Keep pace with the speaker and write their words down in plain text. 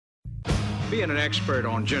Being an expert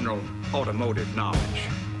on general automotive knowledge,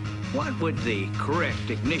 what would the correct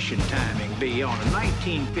ignition timing be on a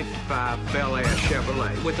 1955 Bel Air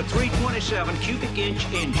Chevrolet with a 327 cubic inch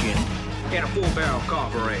engine and a 4-barrel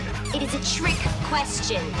carburetor? It is a trick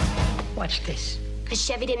question. Watch this. Because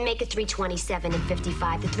Chevy didn't make a 327 in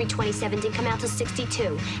 55. The 327 didn't come out till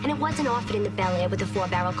 62. And it wasn't offered in the Bel Air with a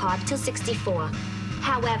 4-barrel carb till 64.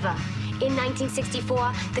 However, in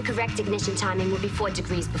 1964, the correct ignition timing would be 4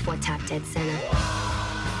 degrees before top dead center.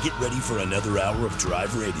 Get ready for another hour of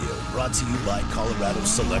Drive Radio, brought to you by Colorado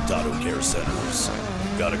Select Auto Care Centers.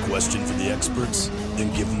 Got a question for the experts?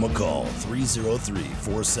 Then give them a call,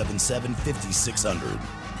 303-477-5600.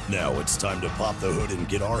 Now it's time to pop the hood and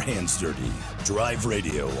get our hands dirty. Drive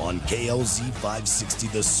Radio on KLZ 560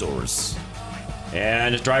 The Source.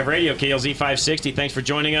 And it's Drive Radio, KLZ 560. Thanks for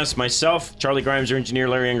joining us. Myself, Charlie Grimes, your engineer,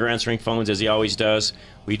 Larry Unger answering phones as he always does.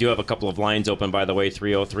 We do have a couple of lines open, by the way,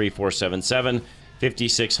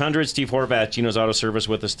 303-477-5600. Steve Horvath, Gino's Auto Service,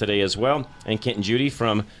 with us today as well. And Kent and Judy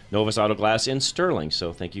from Novus Auto Glass in Sterling.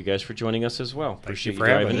 So thank you guys for joining us as well. Appreciate you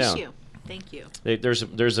driving down. Thank you.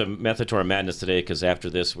 There's a method to our madness today, because after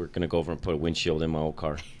this, we're going to go over and put a windshield in my old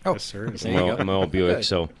car. Oh, yes, sir. My old Buick.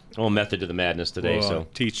 So, a method to the madness today. We'll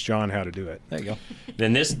teach John how to do it. There you go.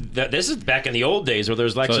 Then this is back in the old days where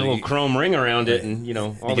there's like a little chrome ring around it, and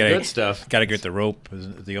all the good stuff. Got to get the rope,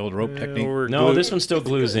 the old rope technique. No, this one still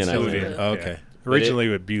glues in. Okay. Originally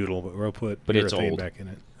with butyl, but we'll put it's urethane old. back in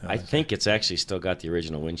it. I think it's actually still got the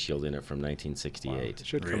original windshield in it from 1968. Wow. It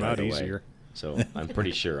should come out easier. So I'm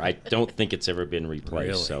pretty sure. I don't think it's ever been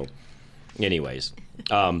replaced. So, anyways,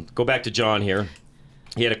 go back to John here.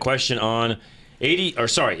 He had a question on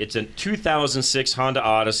it's a 2006 Honda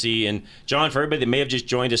Odyssey. And John, for everybody that may have just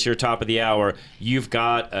joined us here top of the hour, you've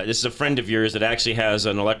got this is a friend of yours that actually has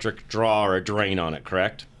an electric draw or a drain on it,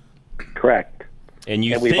 correct? Correct. And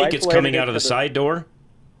you think it's coming out of the side door?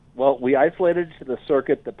 Well, we isolated to the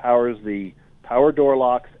circuit that powers the power door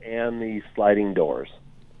locks and the sliding doors.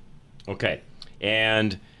 Okay.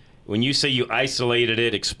 And when you say you isolated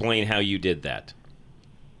it, explain how you did that.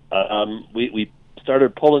 We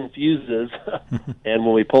started pulling fuses, and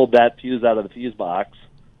when we pulled that fuse out of the fuse box,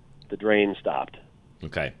 the drain stopped.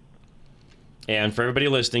 Okay. And for everybody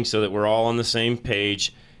listening, so that we're all on the same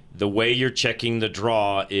page, the way you're checking the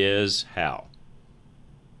draw is how?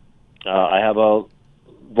 I have a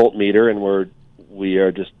voltmeter, and we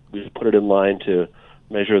just put it in line to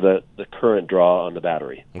measure the current draw on the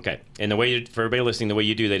battery. Okay. And the way for everybody listening, the way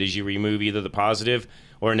you do that is you remove either the positive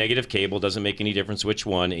or negative cable, doesn't make any difference which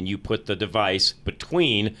one, and you put the device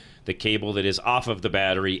between the cable that is off of the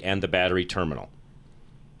battery and the battery terminal.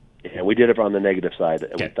 Yeah, we did it on the negative side,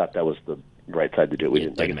 and we thought that was the right side to do it.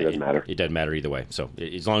 It doesn't matter. It doesn't matter either way. So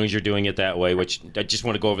as long as you're doing it that way, which I just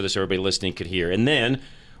want to go over this so everybody listening could hear. And then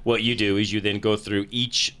what you do is you then go through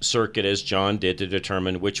each circuit as John did to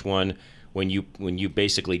determine which one, when you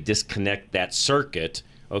basically disconnect that circuit,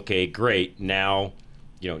 okay, great, now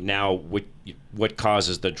what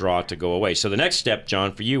causes the draw to go away. So the next step,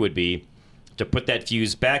 John, for you would be to put that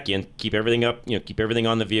fuse back in, keep everything up, keep everything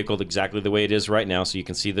on the vehicle exactly the way it is right now so you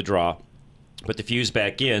can see the draw. Put the fuse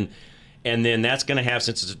back in, and then that's going to have,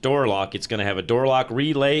 since it's a door lock, it's going to have a door lock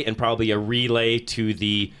relay and probably a relay to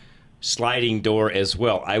the sliding door as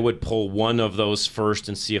well. I would pull one of those first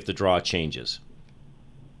and see if the draw changes.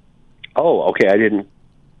 Oh, okay. I didn't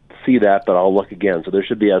see that, but I'll look again. So there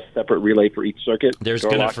should be a separate relay for each circuit? There's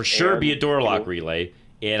going to for sure be a door lock relay,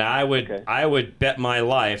 and I would bet my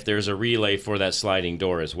life there's a relay for that sliding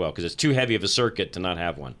door as well, because it's too heavy of a circuit to not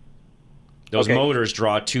have one. Those motors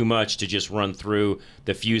draw too much to just run through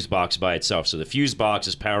the fuse box by itself. So the fuse box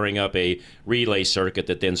is powering up a relay circuit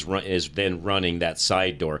that is then running that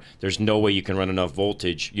side door. There's no way you can run enough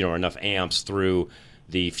voltage, or enough amps through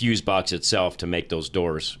the fuse box itself to make those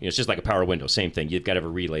doors. It's just like a power window, same thing. You've got to have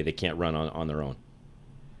a relay. They can't run on their own.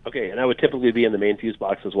 Okay, and that would typically be in the main fuse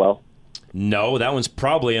box as well? No, that one's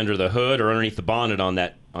probably under the hood or underneath the bonnet on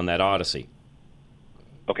that Odyssey.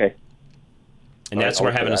 Okay. And that's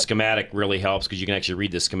where having a schematic really helps, because you can actually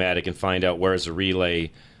read the schematic and find out where's the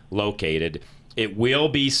relay located. It will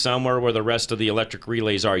be somewhere where the rest of the electric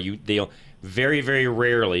relays are. They'll very, very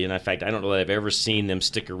rarely, and in fact, I don't know that I've ever seen them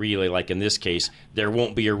stick a relay like in this case. There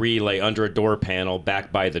won't be a relay under a door panel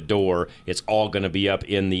back by the door. It's all going to be up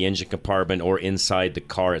in the engine compartment or inside the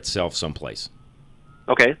car itself someplace.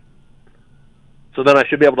 Okay. So then I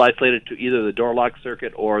should be able to isolate it to either the door lock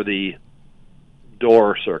circuit or the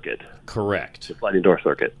door circuit. Correct. The sliding door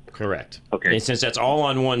circuit. Correct. Okay. And since that's all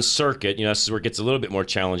on one circuit, this is where it gets a little bit more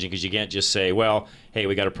challenging, because you can't just say, well, hey,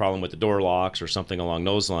 we got a problem with the door locks or something along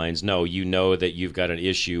those lines. No, you know that you've got an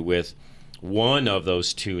issue with one of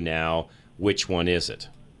those two now, which one is it?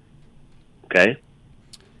 Okay.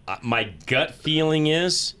 My gut feeling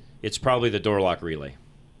is it's probably the door lock relay.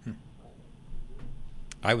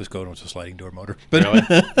 I was going with a sliding door motor, but Really?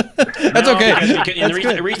 that's okay.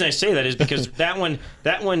 The reason I say that is because that one,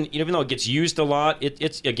 even though it gets used a lot,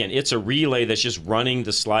 it's a relay that's just running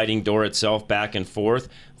the sliding door itself back and forth.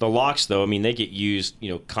 The locks, though, I mean, they get used,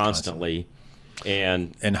 constantly,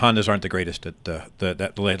 and Hondas aren't the greatest at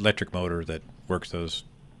that electric motor that works those,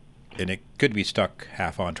 and it could be stuck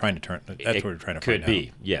half on trying to turn. That's what we're trying to find out. Could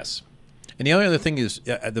be, yes. And the only other thing is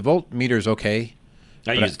the voltmeter is okay.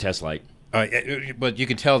 I use a test light. But you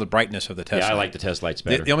can tell the brightness of the test light. I like the test lights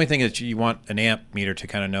better. The only thing is you want an amp meter to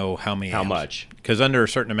kind of know how much. Because under a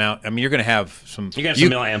certain amount, I mean, you're going to have some... You got some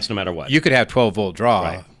milliamps no matter what. You could have 12-volt draw,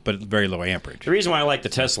 Right. but very low amperage. The reason why I like the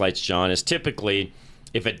test lights, John, is typically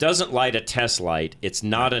if it doesn't light a test light, it's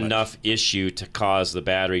not enough issue to cause the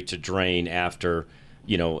battery to drain after...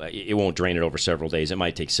 it won't drain it over several days. It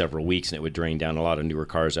might take several weeks, and it would drain down a lot of newer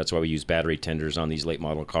cars. That's why we use battery tenders on these late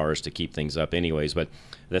model cars to keep things up anyways. But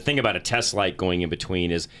the thing about a test light going in between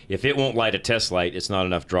is if it won't light a test light, it's not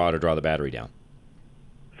enough draw to draw the battery down.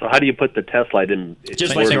 So how do you put the test light in?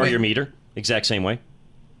 Just like your meter. Exact same way.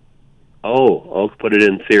 I'll put it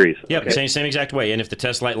in series. Yep, Okay. same exact way. And if the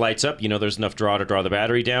test light lights up, there's enough draw to draw the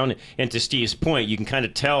battery down. And to Steve's point, you can kind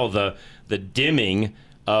of tell the dimming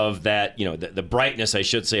of that, the brightness, I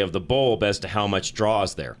should say, of the bulb as to how much draw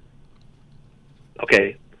is there.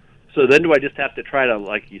 Okay. So then do I just have to try to,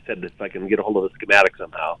 like you said, if I can get a hold of the schematic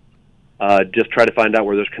somehow, just try to find out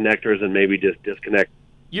where there's connectors and maybe just disconnect?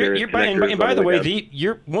 By the way,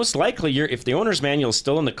 you're most likely, if the owner's manual is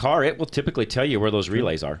still in the car, it will typically tell you where those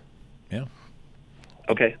relays are. Yeah.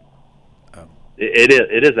 Okay.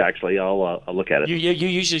 It is actually. I'll look at it. You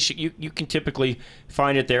usually you can typically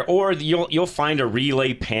find it there, or you'll find a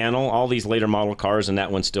relay panel. All these later model cars, and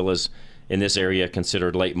that one still is in this area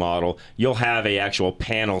considered late model. You'll have a actual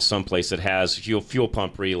panel someplace that has fuel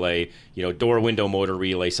pump relay, door window motor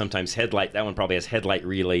relay. Sometimes headlight. That one probably has headlight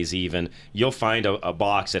relays. Even you'll find a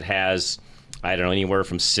box that has, I don't know, anywhere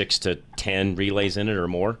from 6 to 10 relays in it or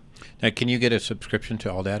more. Now, can you get a subscription to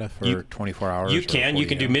AllData for 24 hours? You can. You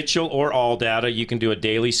can do Mitchell or AllData. You can do a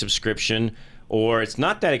daily subscription, or it's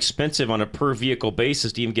not that expensive on a per vehicle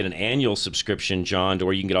basis to even get an annual subscription, John,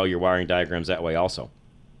 or you can get all your wiring diagrams that way also.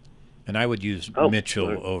 And I would use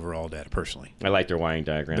Mitchell over AllData personally. I like their wiring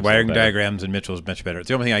diagrams. The wiring diagrams in Mitchell is much better. It's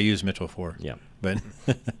the only thing I use Mitchell for. Yeah. But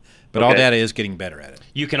AllData is getting better at it.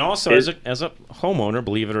 You can also, as a homeowner,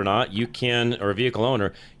 believe it or not, or a vehicle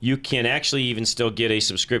owner, you can actually even still get a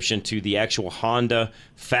subscription to the actual Honda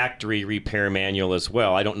factory repair manual as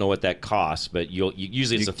well. I don't know what that costs, but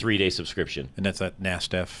usually it's a 3-day subscription. And that's that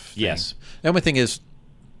NASTF thing. Yes. The only thing is,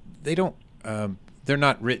 they're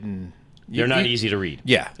not written... They're not easy to read.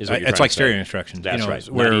 Yeah, it's like stereo instructions. That's right.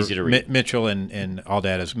 Where not easy to read. Mitchell and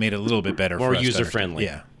AllData has made it a little bit better. More for us user friendly.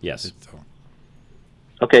 Yeah. Yes.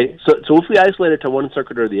 Okay, so if we isolate it to one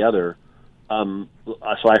circuit or the other, so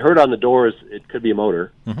I heard on the doors it could be a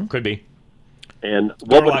motor. Mm-hmm. Could be. And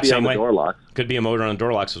what would be on the way. door locks? Could be a motor on the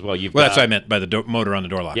door locks as well. That's what I meant by the motor on the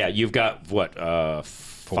door lock. Yeah, you've got,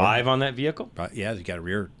 5 on that vehicle? Yeah, you got a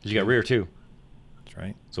rear. You got rear, too. That's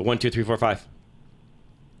right. So 1, 2, 3, 4, 5.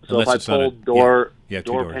 So if I pull door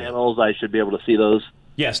panels, I should be able to see those?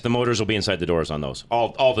 Yes, the motors will be inside the doors on those.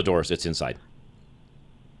 All the doors, it's inside.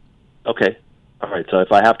 Okay. All right, so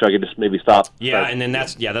if I have to, I can just maybe stop. Yeah, and then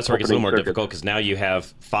that's where it gets a little more difficult, because now you have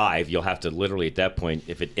 5. You'll have to literally, at that point,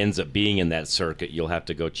 if it ends up being in that circuit, you'll have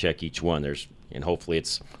to go check each one. And hopefully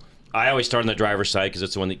it's... I always start on the driver's side because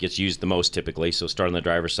it's the one that gets used the most typically, so start on the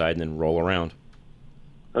driver's side and then roll around.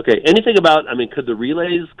 Okay, anything about, could the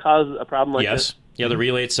relays cause a problem like this? Yes. Yeah, the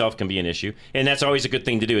relay itself can be an issue. And that's always a good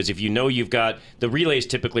thing to do, is if you've got... The relays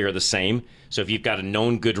typically are the same, so if you've got a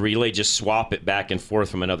known good relay, just swap it back and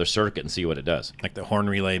forth from another circuit and see what it does. Like the horn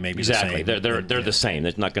relay may be exactly. the same. They're the same.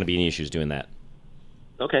 There's not going to be any issues doing that.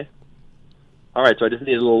 Okay. All right, so I just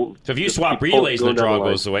need a little... So if you swap relays and the draw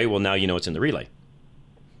goes away, well, now you know it's in the relay.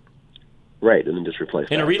 Right, and then just replace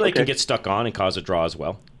it. And a relay can get stuck on and cause a draw as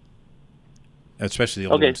well. Especially the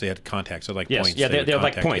old ones, they had contacts, so points. Yeah, they have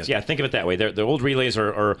like points. Yeah, think of it that way. The old relays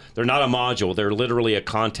are they're not a module. They're literally a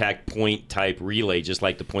contact point type relay, just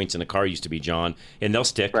like the points in a car used to be, John. And they'll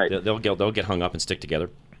stick. Right. They'll get hung up and stick together.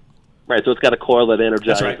 Right, so it's got a coil that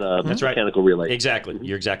energizes That's right. mechanical relay. Exactly.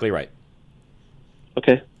 You're exactly right.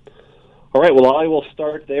 Okay. All right, well, I will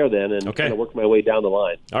start there then and kind of work my way down the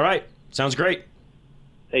line. All right. Sounds great.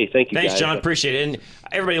 Hey, thank you, Thanks, guys. John. Appreciate it. And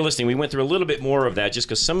everybody listening, we went through a little bit more of that just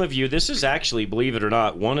because some of you, this is actually, believe it or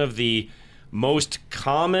not, one of the most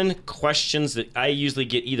common questions that I usually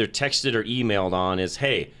get either texted or emailed on is,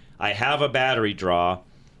 hey, I have a battery draw.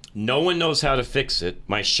 No one knows how to fix it.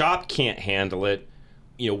 My shop can't handle it.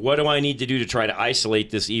 What do I need to do to try to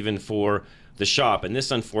isolate this even for the shop? And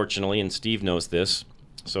this, unfortunately, and Steve knows this,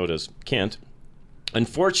 so does Kent,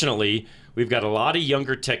 unfortunately, we've got a lot of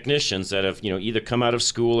younger technicians that have, either come out of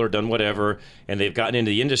school or done whatever, and they've gotten into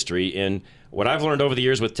the industry. And what I've learned over the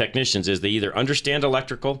years with technicians is they either understand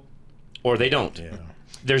electrical or they don't. Yeah.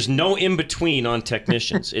 There's no in-between on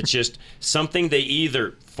technicians. It's just something they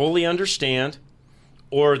either fully understand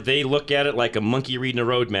or they look at it like a monkey reading a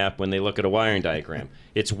road map when they look at a wiring diagram.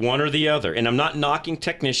 It's one or the other. And I'm not knocking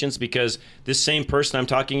technicians, because this same person I'm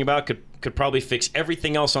talking about could probably fix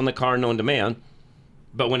everything else on the car known to man.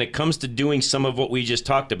 But when it comes to doing some of what we just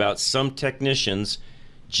talked about, some technicians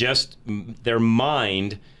just, their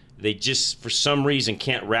mind, they just, for some reason,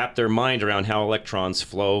 can't wrap their mind around how electrons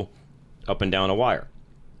flow up and down a wire.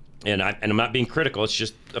 And I'm not being critical. It's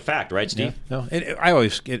just a fact, right, Steve? Yeah, no,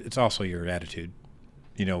 it's also your attitude,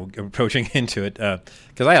 approaching into it.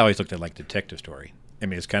 Because I always looked at like detective story. I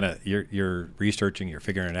mean, it's kind of you're researching, you're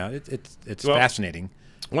figuring it out. It's fascinating.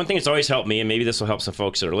 One thing that's always helped me, and maybe this will help some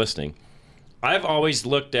folks that are listening, I've always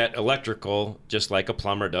looked at electrical just like a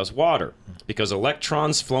plumber does water, because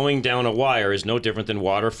electrons flowing down a wire is no different than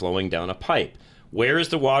water flowing down a pipe. Where is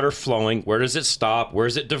the water flowing? Where does it stop? Where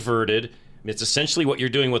is it diverted? It's essentially what you're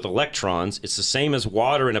doing with electrons. It's the same as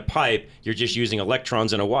water in a pipe. You're just using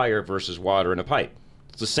electrons in a wire versus water in a pipe.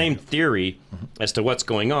 It's the same theory as to what's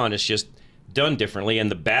going on. It's just done differently, and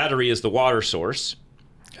the battery is the water source.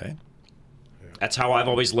 Okay. That's how I've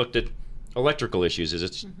always looked at electrical issues. Is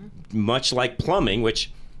it's much like plumbing,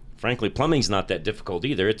 which, frankly, plumbing's not that difficult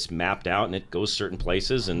either. It's mapped out, and it goes certain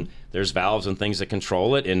places, and there's valves and things that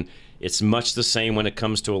control it, and it's much the same when it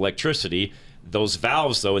comes to electricity. Those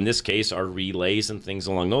valves, though, in this case, are relays and things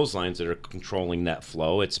along those lines that are controlling that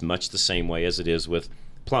flow. It's much the same way as it is with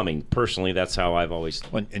plumbing. Personally, that's how I've always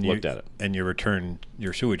looked at it. And your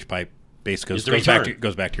sewage pipe basically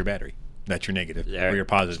goes back to your battery. That's your negative, or your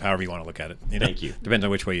positive, however you want to look at it. Thank you. Depends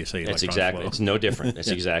on which way you say it. That's exactly. It's no different. That's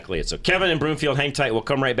exactly it. So Kevin in Broomfield, hang tight. We'll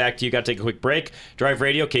come right back to you. Got to take a quick break. Drive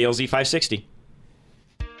Radio, KLZ 560.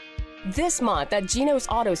 This month at Gino's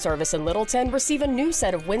Auto Service in Littleton, receive a new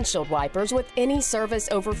set of windshield wipers with any service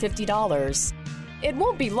over $50. It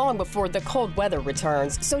won't be long before the cold weather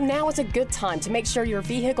returns, so now is a good time to make sure your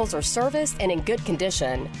vehicles are serviced and in good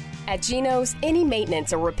condition. At Gino's, any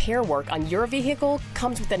maintenance or repair work on your vehicle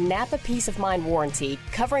comes with a Napa Peace of Mind warranty,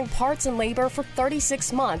 covering parts and labor for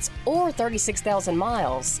 36 months or 36,000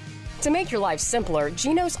 miles. To make your life simpler,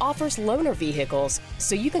 Gino's offers loaner vehicles,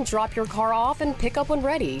 so you can drop your car off and pick up when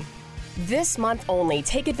ready. This month only,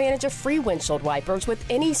 take advantage of free windshield wipers with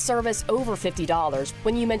any service over $50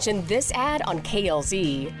 when you mention this ad on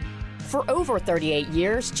KLZ. For over 38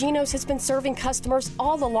 years, Gino's has been serving customers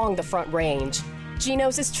all along the Front Range.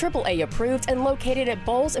 Gino's is AAA approved and located at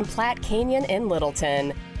Bowles and Platte Canyon in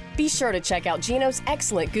Littleton. Be sure to check out Gino's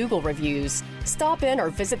excellent Google reviews. Stop in or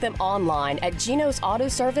visit them online at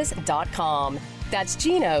ginosautoservice.com. That's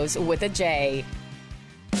Gino's with a J.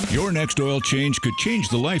 Your next oil change could change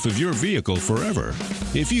the life of your vehicle forever.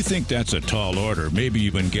 If you think that's a tall order, maybe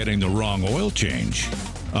you've been getting the wrong oil change.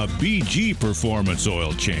 A BG Performance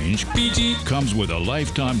oil change comes with a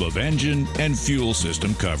lifetime of engine and fuel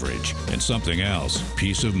system coverage. And something else,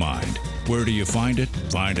 peace of mind. Where do you find it?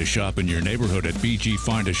 Find a shop in your neighborhood at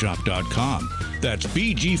bgfindashop.com. That's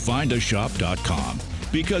bgfindashop.com.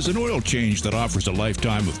 Because an oil change that offers a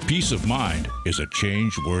lifetime of peace of mind is a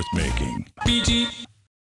change worth making. BG.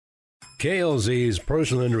 KLZ's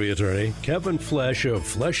personal injury attorney, Kevin Flesh of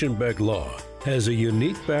Flesh and Beck Law, has a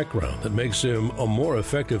unique background that makes him a more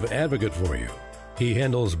effective advocate for you. He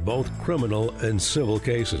handles both criminal and civil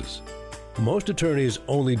cases. Most attorneys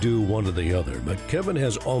only do one or the other, but Kevin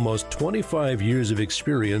has almost 25 years of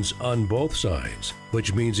experience on both sides,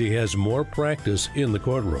 which means he has more practice in the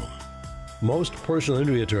courtroom. Most personal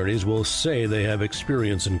injury attorneys will say they have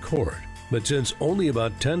experience in court, but since only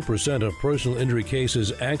about 10% of personal injury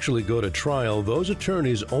cases actually go to trial, those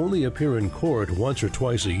attorneys only appear in court once or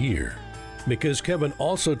twice a year. Because Kevin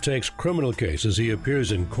also takes criminal cases, he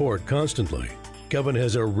appears in court constantly. Kevin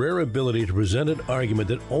has a rare ability to present an argument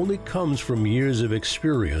that only comes from years of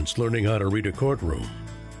experience learning how to read a courtroom.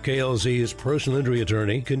 KLZ's personal injury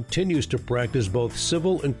attorney continues to practice both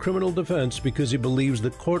civil and criminal defense because he believes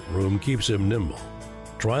the courtroom keeps him nimble.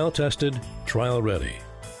 Trial tested, trial ready.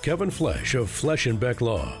 Kevin Flesh of Flesh and Beck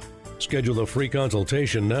Law. Schedule a free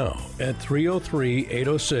consultation now at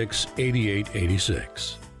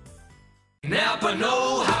 303-806-8886. Napa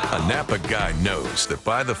know-how. A Napa guy knows that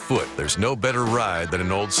by the foot, there's no better ride than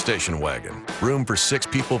an old station wagon. Room for 6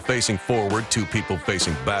 people facing forward, 2 people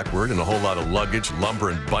facing backward, and a whole lot of luggage, lumber,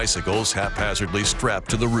 and bicycles haphazardly strapped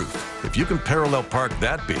to the roof. If you can parallel park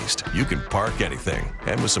that beast, you can park anything.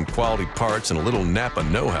 And with some quality parts and a little Napa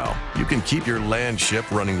know-how, you can keep your land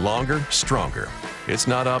ship running longer, stronger. It's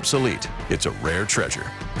not obsolete. It's a rare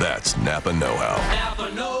treasure. That's Napa know-how.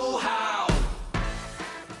 Napa know-how.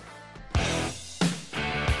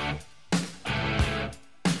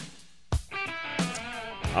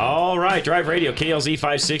 All right, Drive Radio, KLZ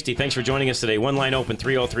 560. Thanks for joining us today. One line open,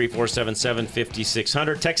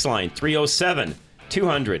 303-477-5600. Text line,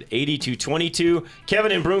 307-200-8222.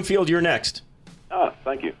 Kevin in Broomfield, you're next.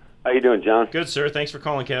 Thank you. How you doing, John? Good, sir. Thanks for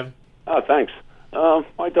calling, Kevin. Thanks.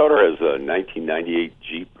 My daughter has a 1998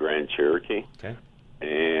 Jeep Grand Cherokee. Okay.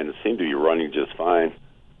 And it seemed to be running just fine.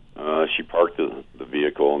 She parked the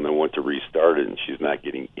vehicle and then went to restart it, and she's not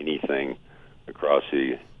getting anything across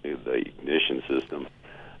the ignition system.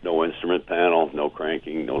 No instrument panel, no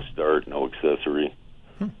cranking, no start, no accessory.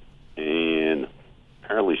 And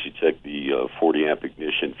apparently she checked the 40-amp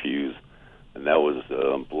ignition fuse, and that was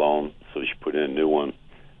blown, so she put in a new one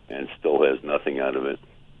and still has nothing out of it.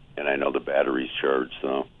 And I know the battery's charged,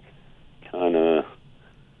 so kind of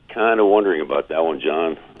wondering about that one,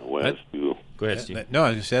 John. Go ahead, Steve.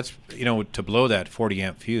 No, that's, to blow that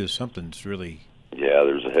 40-amp fuse, something's really... Yeah,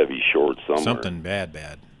 there's a heavy short somewhere. Something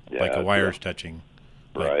bad. Yeah, like a wire's touching.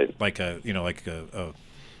 Right. Like a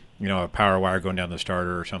power wire going down the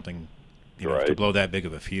starter or something, right. To blow that big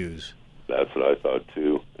of a fuse. That's what I thought,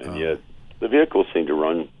 too. And yet the vehicle seemed to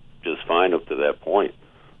run just fine up to that point.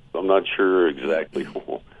 So I'm not sure exactly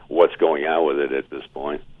what's going on with it at this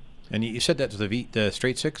point. And you said that's the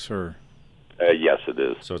straight six, or? Yes, it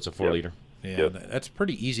is. So it's a 4-liter. Yeah, that's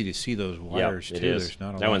pretty easy to see those wires, too. It is. There's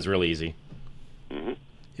not a that lot. One's really easy. Mm-hmm.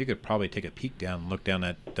 You could probably take a peek down and look down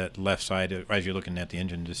that left side as you're looking at the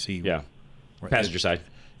engine to see. Yeah, passenger side.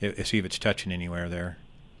 See if it's touching anywhere there.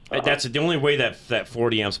 That's the only way that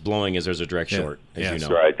 40 amps blowing is there's a direct short, as you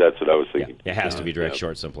know. Right, that's what I was thinking. Yeah, it has to be direct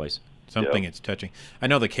short someplace. Something it's touching. I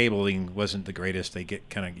know the cabling wasn't the greatest. They get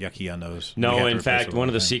kind of yucky on those. No, in fact, one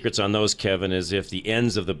of the secrets on those, Kevin, is if the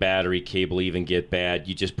ends of the battery cable even get bad,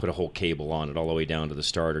 you just put a whole cable on it all the way down to the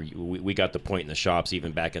starter. We got the point in the shops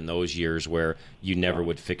even back in those years where you never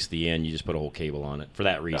would fix the end. You just put a whole cable on it for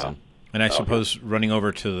that reason. And I suppose running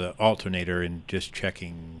over to the alternator and just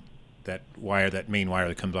checking that wire, that main wire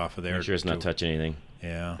that comes off of there. Make sure it's not touching anything.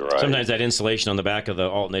 Yeah. Right. Sometimes that insulation on the back of the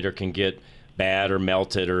alternator can get bad or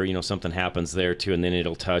melted, or something happens there too, and then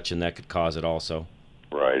it'll touch, and that could cause it also.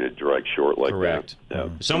 Right, a direct short like Correct. that. Yeah.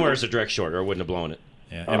 Somewhere it's a direct short, or it wouldn't have blown it.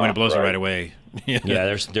 Yeah, and when it blows it right away.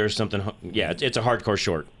 Yeah, there's something. Yeah, it's a hardcore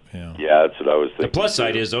short. Yeah, that's what I was thinking. The plus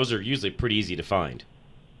side is those are usually pretty easy to find.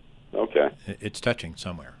 Okay. It's touching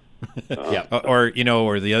somewhere. Yeah. Or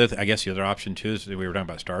the other, I guess the other option too is we were talking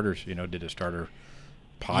about starters. Did a starter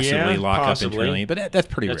possibly lock up internally? But that's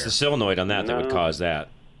pretty rare. That's the solenoid on that would cause that.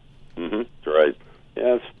 Mm-hmm. Right.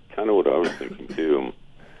 Yeah, that's kind of what I was thinking too.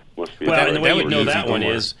 Must be and the way you know that one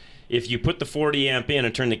is if you put the 40 amp in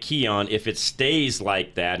and turn the key on, if it stays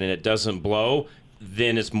like that and it doesn't blow,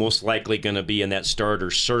 then it's most likely going to be in that starter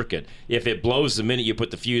circuit. If it blows the minute you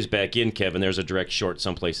put the fuse back in, Kevin, there's a direct short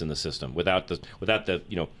someplace in the system without the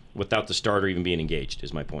starter even being engaged.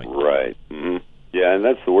 Is my point. Right. Mm-hmm. Yeah, and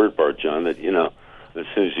that's the weird part, John. That as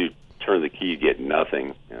soon as you turn the key, you get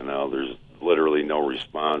nothing. There's literally no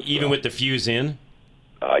response. Even with the fuse in.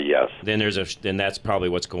 Yes. Then that's probably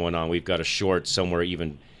what's going on. We've got a short somewhere.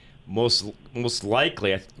 Even most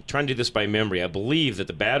likely, I'm trying to do this by memory. I believe that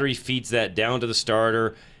the battery feeds that down to the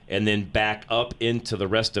starter and then back up into the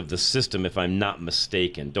rest of the system, if I'm not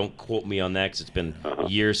mistaken. Don't quote me on that because it's been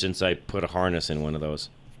years since I put a harness in one of those.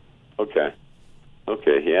 Okay.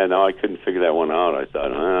 Yeah. No, I couldn't figure that one out. I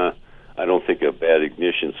thought, I don't think a bad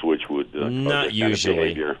ignition switch would. Not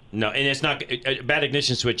usually. No, and it's not. A bad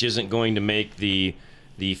ignition switch isn't going to make the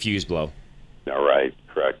fuse blow. All right.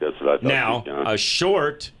 Correct. That's what I thought. Now, a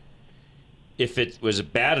short, if it was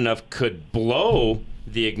bad enough, could blow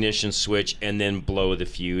the ignition switch and then blow the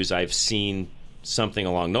fuse. I've seen something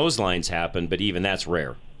along those lines happen, but even that's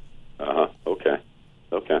rare. Okay.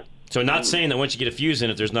 So not saying that once you get a fuse in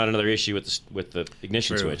it, there's not another issue with the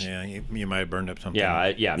ignition switch. Yeah, you might have burned up something.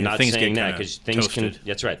 Yeah. I'm not saying that because things can.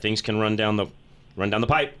 That's right. Things can run down the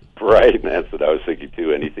pipe. Right, and that's what I was thinking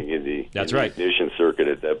too. Anything in the that's right ignition circuit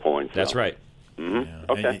at that point. So. That's right. Mm-hmm.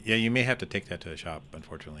 Okay. Yeah, you may have to take that to the shop,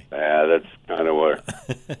 unfortunately. Yeah, that's kind of what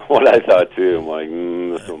I thought too. I'm like,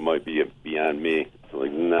 this one might be beyond me. So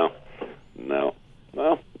like, no.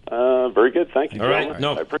 Well, very good. Thank you. All right.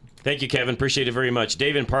 No. Thank you, Kevin. Appreciate it very much.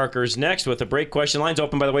 Dave and Parker's next with a break question. Lines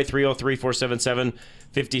open, by the way,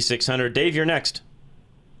 303-477-5600. Dave, you're next.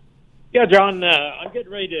 Yeah, John, I'm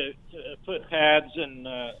getting ready to put pads and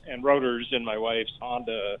rotors in my wife's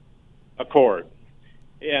Honda Accord.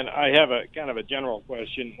 And I have a kind of a general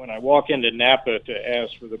question. When I walk into Napa to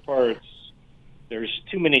ask for the parts, there's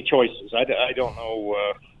too many choices. I don't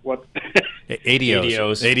know what.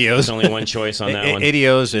 ADOs. There's only one choice on that one.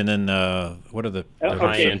 ADOs, and then what are the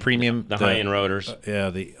high-end premium? The high-end rotors.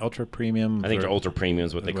 The ultra premium. I think they're ultra premium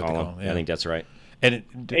is what they call them. Yeah. I think that's right. And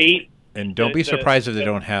don't be surprised if they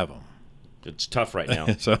don't have them. It's tough right now.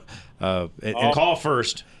 So and call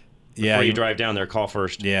first. Before you drive down there, call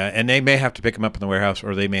first. Yeah, and they may have to pick them up in the warehouse,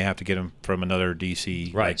 or they may have to get them from another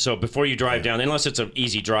DC. Right. So before you drive down, unless it's an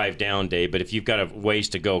easy drive down day, but if you've got a ways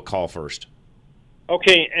to go, call first.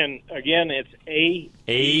 Okay, and again, it's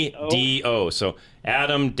ADO. So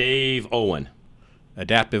Adam, Dave, Owen.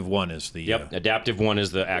 Adaptive One is the. Yep. Adaptive One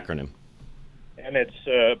is the acronym. And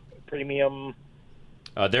it's premium.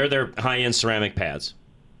 They're their high-end ceramic pads.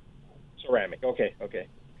 Ceramic. Okay.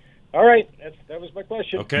 All right, that was my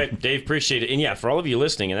question. Okay, Dave, appreciate it. And yeah, for all of you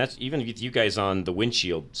listening, and that's even with you guys on the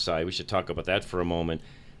windshield side, we should talk about that for a moment.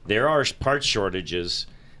 There are part shortages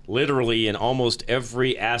literally in almost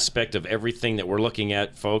every aspect of everything that we're looking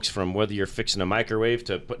at, folks, from whether you're fixing a microwave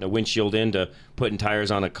to putting a windshield in to putting tires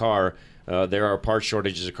on a car. There are part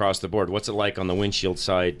shortages across the board. What's it like on the windshield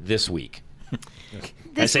side this week?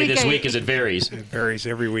 This week as it varies. It varies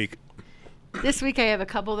every week. This week I have a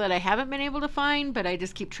couple that I haven't been able to find, but I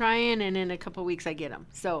just keep trying, and in a couple weeks I get them.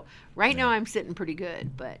 So right now I'm sitting pretty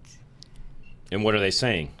good, but. And what are they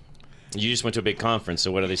saying? You just went to a big conference,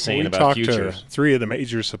 so what are they saying about talked futures? To 3 of the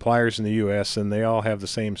major suppliers in the U.S., and they all have the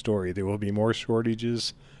same story. There will be more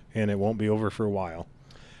shortages, and it won't be over for a while.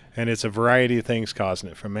 And it's a variety of things causing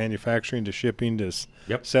it, from manufacturing to shipping to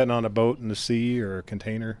setting on a boat in the sea or a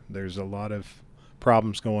container. There's a lot of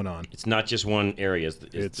problems going on. It's not just one area,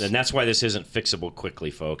 and that's why this isn't fixable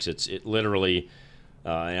quickly, folks. It literally,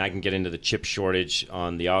 and I can get into the chip shortage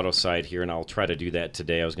on the auto side here, and I'll try to do that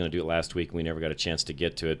today. I was going to do it last week, and we never got a chance to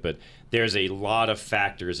get to it. But there's a lot of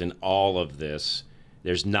factors in all of this.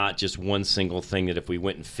 There's not just one single thing that if we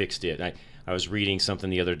went and fixed it. I was reading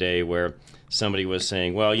something the other day where somebody was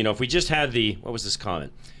saying, well, if we just had what was this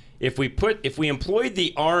comment? If we employed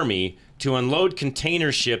the Army to unload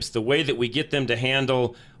container ships the way that we get them to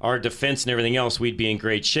handle our defense and everything else, we'd be in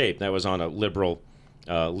great shape. That was on a liberal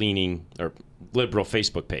leaning or liberal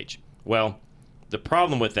Facebook page. Well, the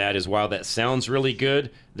problem with that is while that sounds really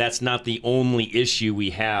good, that's not the only issue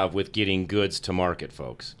we have with getting goods to market,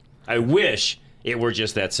 folks. I wish it were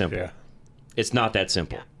just that simple. Yeah. It's not that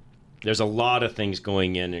simple. Yeah. There's a lot of things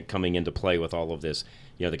going in and coming into play with all of this.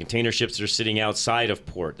 The container ships that are sitting outside of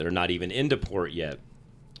port that are not even into port yet.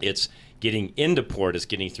 It's getting into port. It's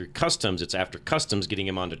getting through customs. It's after customs getting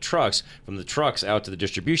them onto trucks. From the trucks out to the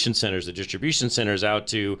distribution centers out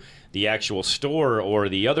to the actual store or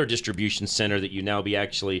the other distribution center that you now be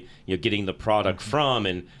actually getting the product from.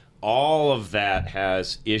 And all of that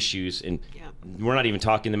has issues. And we're not even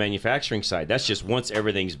talking the manufacturing side. That's just once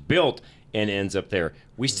everything's built and ends up there.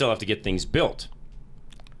 We still have to get things built.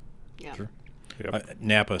 Yeah. Sure.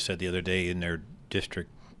 Napa said the other day in their district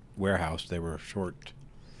warehouse they were short,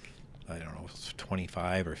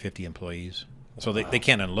 25 or 50 employees. So they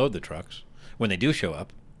can't unload the trucks when they do show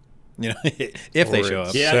up. If they show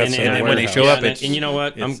up. Yeah, and when they show up, and you know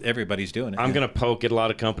what? Everybody's doing it. I'm going to poke at a lot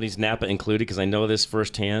of companies, Napa included, because I know this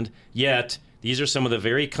firsthand. Yet, these are some of the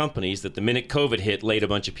very companies that the minute COVID hit laid a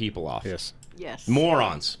bunch of people off. Yes.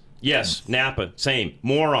 Morons. Yes, Napa, same.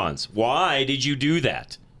 Morons. Why did you do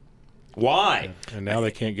that? Why? And now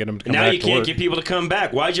they can't get them to come back. Now you can't get people to come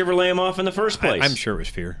back. Why'd you ever lay them off in the first place? I'm sure it was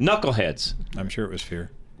fear. Knuckleheads. I'm sure it was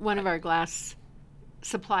fear. One of our glass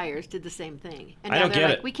suppliers did the same thing. And I now don't they're get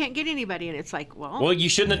like, it. we can't get anybody. And it's like, well, you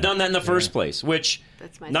shouldn't have done that in the first place, which,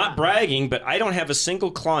 not bragging, but I don't have a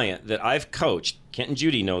single client that I've coached. Kent and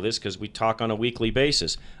Judy know this because we talk on a weekly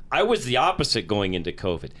basis. I was the opposite going into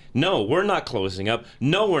COVID. No, we're not closing up.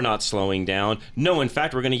 No, we're not slowing down. No, in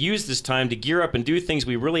fact, we're going to use this time to gear up and do things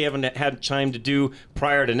we really haven't had time to do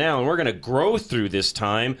prior to now. And we're going to grow through this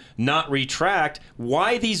time, not retract.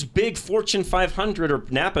 Why these big Fortune 500 or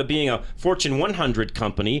Napa being a Fortune 100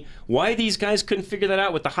 company, why these guys couldn't figure that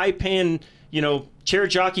out with the high-paying, chair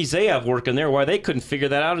jockeys they have working there, why they couldn't figure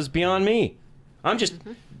that out is beyond me. I'm just,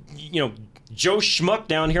 Joe Schmuck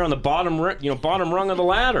down here on the bottom rung of the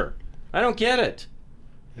ladder. I don't get it.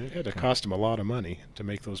 It had to cost him a lot of money to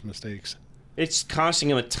make those mistakes. It's costing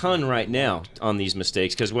him a ton right now on these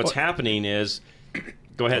mistakes because what's happening is...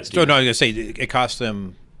 Go ahead, Steve. So, no, I was going to say it cost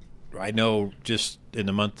them I know just in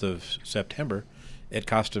the month of September, it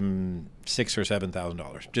cost them $6,000 or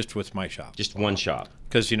 $7,000 just with my shop. Just one shop.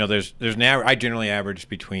 Because there's an average. I generally average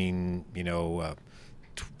between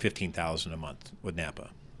 15,000 a month with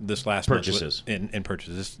Napa. This last purchases month in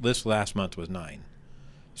purchases. This last month was 9.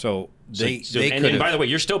 So they and by the way,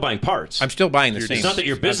 you're still buying parts. I'm still buying the same. It's not that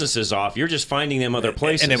your business is off. You're just finding them other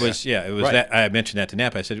places. And it was right. that I mentioned that to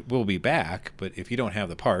Napa. I said we'll be back, but if you don't have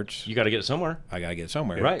the parts, you got to get it somewhere. I got to get it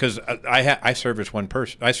somewhere, right? Because I service one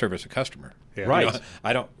person. I service a customer. Yeah. Right.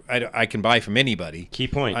 You know, I can buy from anybody. Key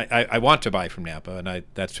point. I want to buy from Napa, and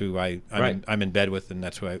that's who I'm in bed with, and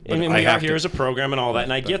that's who I. And we have here as a program and all that,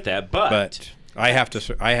 and I get that, but I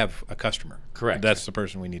have a customer. Correct. That's the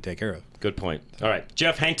person we need to take care of. Good point. All right.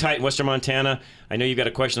 Jeff, hang tight in Western Montana. I know you've got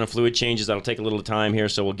a question on fluid changes. That'll take a little time here,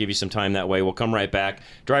 so we'll give you some time that way. We'll come right back.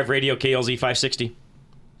 Drive Radio, KLZ 560.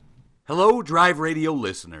 Hello, Drive Radio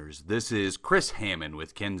listeners. This is Chris Hammond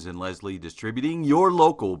with Kens and Leslie Distributing, your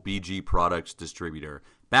local BG Products distributor.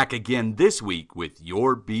 Back again this week with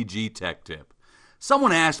your BG Tech Tip.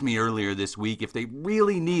 Someone asked me earlier this week if they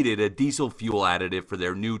really needed a diesel fuel additive for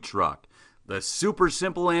their new truck. The super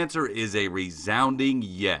simple answer is a resounding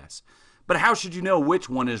yes. But how should you know which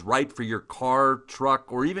one is right for your car,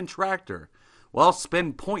 truck, or even tractor? Well,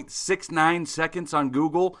 spend 0.69 seconds on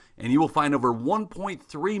Google and you will find over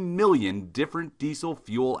 1.3 million different diesel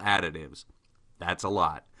fuel additives. That's a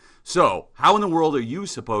lot. So, how in the world are you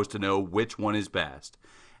supposed to know which one is best?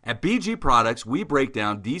 At BG Products, we break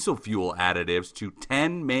down diesel fuel additives to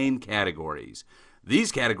 10 main categories.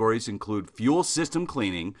 These categories include fuel system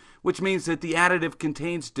cleaning, which means that the additive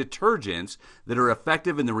contains detergents that are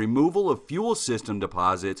effective in the removal of fuel system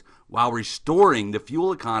deposits while restoring the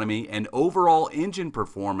fuel economy and overall engine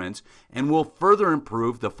performance, and will further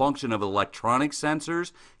improve the function of electronic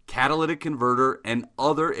sensors, catalytic converter, and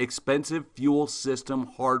other expensive fuel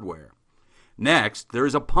system hardware. Next, there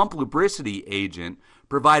is a pump lubricity agent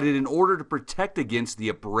provided in order to protect against the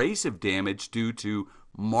abrasive damage due to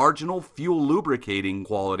marginal fuel lubricating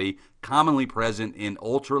quality commonly present in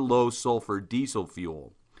ultra-low sulfur diesel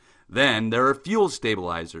fuel. Then there are fuel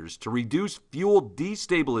stabilizers to reduce fuel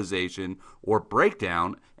destabilization or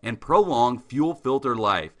breakdown and prolong fuel filter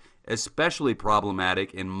life, especially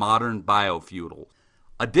problematic in modern biofuel.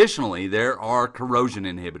 Additionally, there are corrosion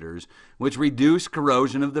inhibitors, which reduce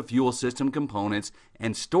corrosion of the fuel system components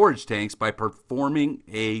and storage tanks by performing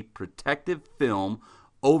a protective film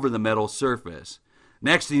over the metal surface.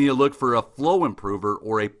 Next, you need to look for a flow improver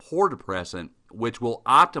or a pour depressant, which will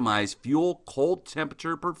optimize fuel cold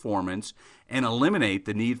temperature performance and eliminate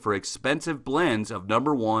the need for expensive blends of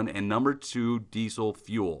number 1 and number 2 diesel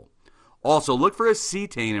fuel. Also, look for a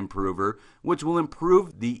cetane improver, which will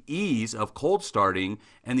improve the ease of cold starting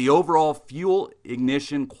and the overall fuel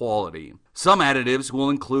ignition quality. Some additives will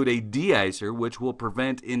include a de-icer, which will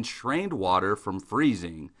prevent entrained water from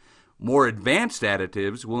freezing. More advanced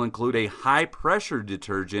additives will include a high-pressure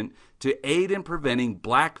detergent to aid in preventing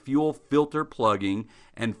black fuel filter plugging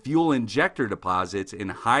and fuel injector deposits in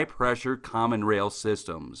high-pressure common rail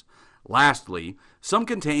systems. Lastly, some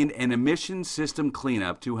contain an emission system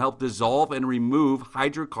cleanup to help dissolve and remove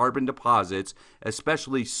hydrocarbon deposits,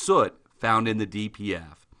 especially soot found in the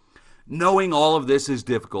DPF. Knowing all of this is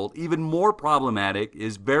difficult, even more problematic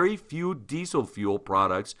is very few diesel fuel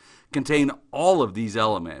products contain all of these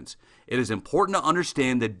elements. It is important to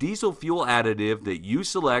understand the diesel fuel additive that you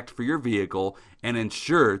select for your vehicle and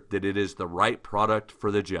ensure that it is the right product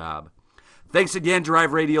for the job. Thanks again,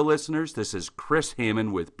 Drive Radio listeners. This is Chris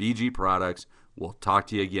Hammond with BG Products. We'll talk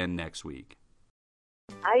to you again next week.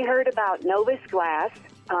 I heard about Novus Glass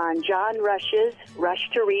on John Rush's Rush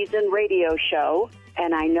to Reason radio show,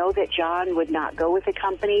 and I know that John would not go with a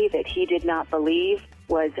company that he did not believe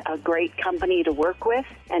was a great company to work with.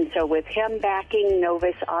 And so with him backing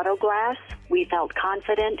Novus Auto Glass, we felt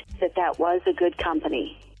confident that that was a good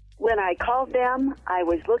company. When I called them, I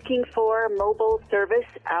was looking for mobile service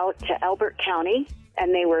out to Elbert County,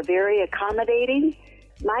 and they were very accommodating.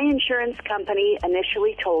 My insurance company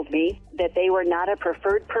initially told me that they were not a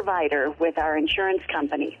preferred provider with our insurance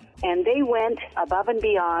company, and they went above and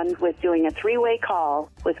beyond with doing a three-way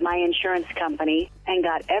call with my insurance company and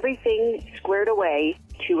got everything squared away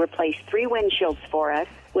to replace 3 windshields for us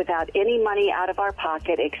without any money out of our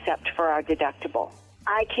pocket except for our deductible.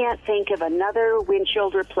 I can't think of another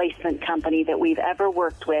windshield replacement company that we've ever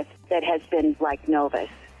worked with that has been like Novus.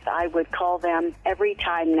 I would call them every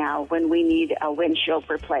time now when we need a windshield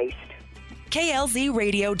replaced.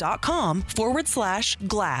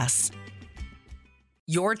 KLZradio.com/glass.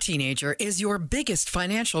 Your teenager is your biggest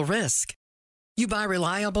financial risk. You buy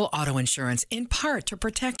reliable auto insurance in part to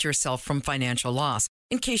protect yourself from financial loss,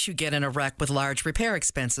 in case you get in a wreck with large repair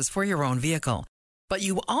expenses for your own vehicle. But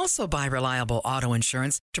you also buy reliable auto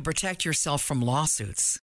insurance to protect yourself from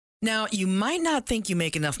lawsuits. Now, you might not think you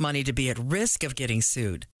make enough money to be at risk of getting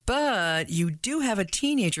sued, but you do have a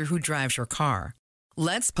teenager who drives your car.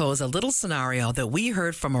 Let's pose a little scenario that we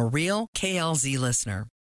heard from a real KLZ listener.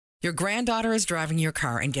 Your granddaughter is driving your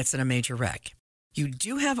car and gets in a major wreck. You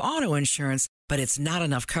do have auto insurance, but it's not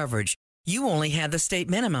enough coverage. You only had the state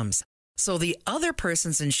minimums. So the other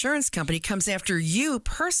person's insurance company comes after you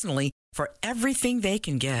personally for everything they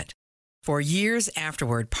can get. For years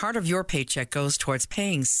afterward, part of your paycheck goes towards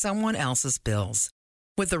paying someone else's bills.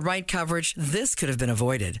 With the right coverage, this could have been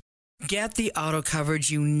avoided. Get the auto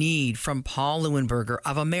coverage you need from Paul Leuenberger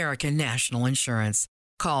of American National Insurance.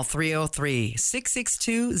 Call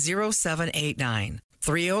 303-662-0789.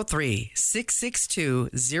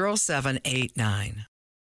 303-662-0789.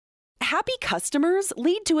 Happy customers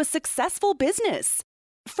lead to a successful business.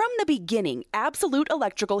 From the beginning, Absolute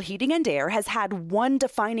Electrical Heating and Air has had one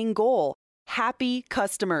defining goal: happy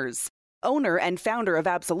customers. Owner and founder of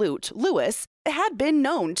Absolute, Louis, had been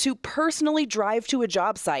known to personally drive to a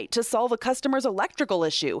job site to solve a customer's electrical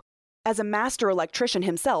issue. As a master electrician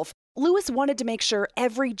himself, Louis wanted to make sure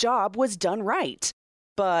every job was done right.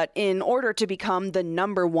 But in order to become the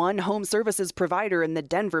 #1 home services provider in the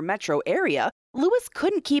Denver metro area, Louis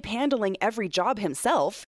couldn't keep handling every job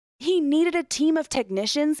himself. He needed a team of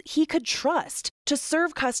technicians he could trust to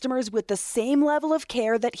serve customers with the same level of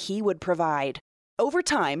care that he would provide. Over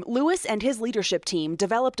time, Louis and his leadership team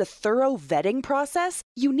developed a thorough vetting process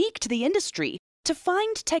unique to the industry to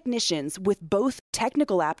find technicians with both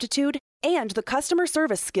technical aptitude and the customer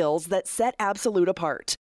service skills that set Absolute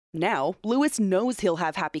apart. Now, Louis knows he'll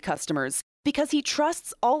have happy customers because he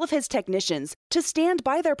trusts all of his technicians to stand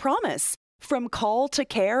by their promise. From call to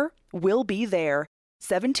care, we'll be there.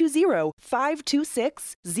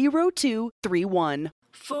 720-526-0231.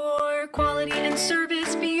 For quality and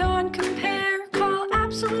service beyond compare, call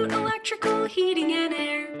Absolute Electrical Heating and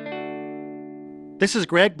Air. This is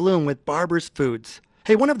Greg Bloom with Barber's Foods.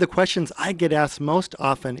 Hey, one of the questions I get asked most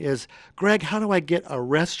often is, Greg, how do I get a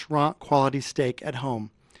restaurant quality steak at home?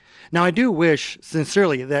 Now, I do wish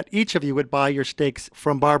sincerely that each of you would buy your steaks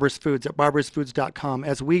from Barber's Foods at barbersfoods.com,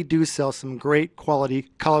 as we do sell some great quality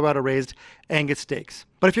Colorado-raised Angus steaks.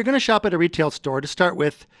 But if you're going to shop at a retail store, to start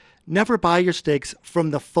with, never buy your steaks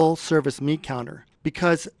from the full-service meat counter,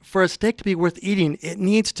 because for a steak to be worth eating, it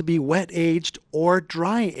needs to be wet-aged or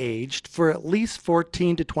dry-aged for at least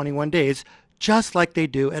 14 to 21 days, just like they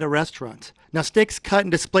do at a restaurant. Now, steaks cut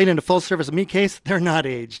and displayed in a full-service meat case, they're not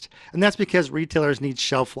aged. And that's because retailers need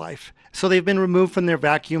shelf life. So they've been removed from their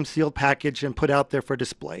vacuum-sealed package and put out there for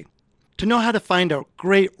display. To know how to find a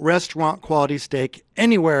great restaurant-quality steak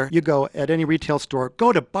anywhere you go at any retail store,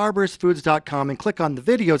 go to barbersfoods.com and click on the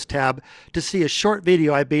Videos tab to see a short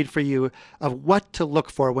video I made for you of what to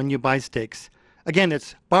look for when you buy steaks. Again,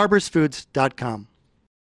 it's barbersfoods.com.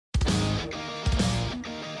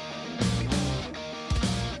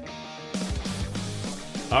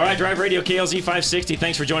 All right, Drive Radio KLZ 560.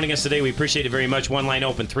 Thanks for joining us today. We appreciate it very much. One line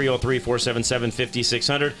open,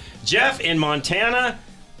 303-477-5600. Jeff in Montana,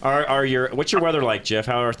 what's your weather like, Jeff?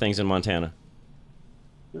 How are things in Montana?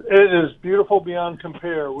 It is beautiful beyond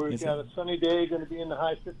compare. We've got a sunny day, going to be in the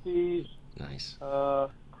high 50s. Nice.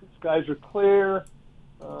 Skies are clear.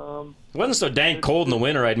 If it wasn't so dang cold in the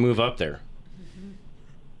winter, I'd move up there.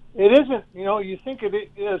 It isn't. You think it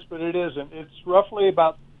is, but it isn't. It's roughly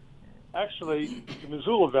about... Actually, the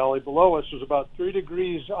Missoula Valley below us was about 3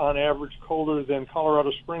 degrees on average colder than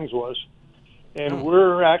Colorado Springs was. And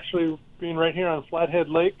we're actually being right here on Flathead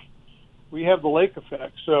Lake. We have the lake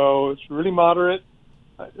effect, so it's really moderate.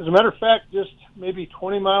 As a matter of fact, just maybe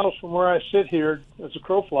 20 miles from where I sit here, as the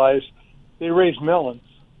crow flies, they raise melons.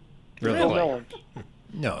 Really? Melons.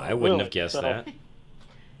 No, I wouldn't have guessed that.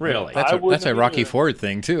 Really? That's a Rocky Ford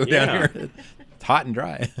thing, too, down here. It's hot and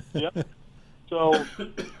dry. Yep. So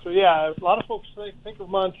yeah, a lot of folks think of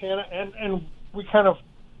Montana, and we kind of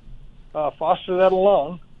foster that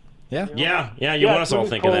along. Yeah. You want us all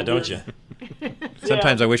thinking that, don't you?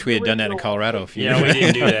 Sometimes I wish we had done that in Colorado. We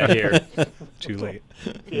didn't do that here. Too late.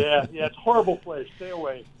 Yeah, it's a horrible place. Stay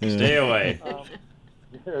away. Stay away.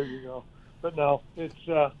 There you go. But no,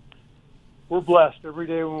 it's we're blessed. Every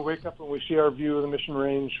day when we wake up and we see our view of the Mission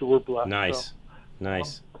Range, we're blessed.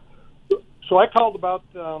 Nice. So I called about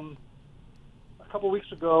a couple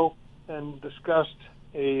weeks ago and discussed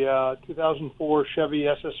a 2004 Chevy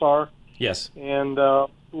SSR. Yes. And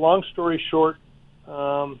long story short,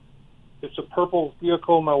 it's a purple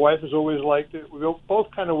vehicle. My wife has always liked it. We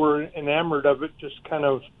both kind of were enamored of it, just kind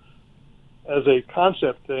of as a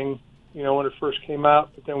concept thing. when it first came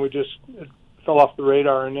out, but then it fell off the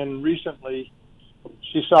radar. And then recently,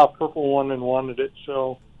 she saw a purple one and wanted it.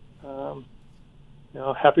 So,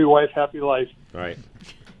 happy wife, happy life. Right.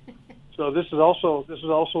 So this is also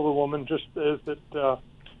the woman that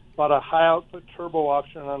bought a high output turbo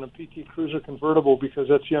option on a PT Cruiser convertible because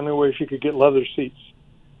that's the only way she could get leather seats.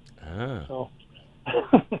 Ah. So.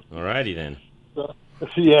 All righty then. So,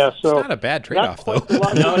 yeah. So it's not a bad trade-off, though.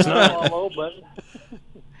 No, it's not.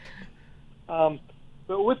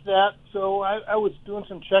 But with that, so I was doing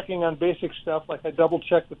some checking on basic stuff, like I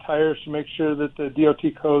double-checked the tires to make sure that the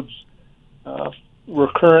DOT codes were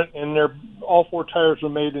current, and all 4 tires were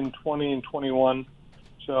made in 20 and 21,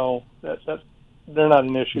 so that they're not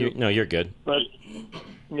an issue. You're good. But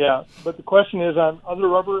yeah, but the question is on other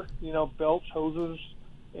rubber, belts, hoses,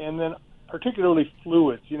 and then particularly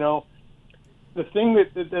fluids. The thing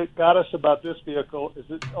that got us about this vehicle is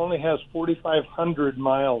it only has 4,500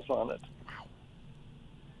 miles on it.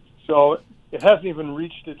 So it hasn't even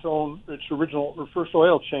reached its first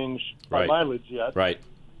oil change by mileage yet. Right.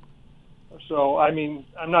 So, I'm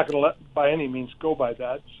not going to by any means go by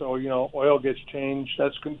that. So, oil gets changed.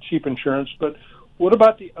 That's cheap insurance. But what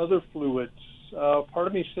about the other fluids? Part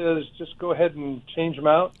of me says just go ahead and change them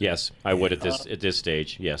out. Yes, I would at this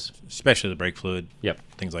stage. Yes, especially the brake fluid. Yep,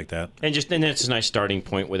 things like that. And it's a nice starting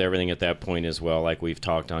point with everything at that point as well, like we've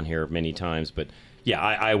talked on here many times. But yeah,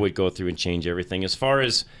 I would go through and change everything. As far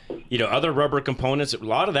as other rubber components, a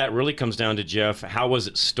lot of that really comes down to, Jeff, how was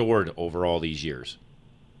it stored over all these years?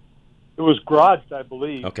 It was garaged, I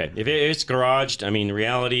believe. Okay, if it's garaged, the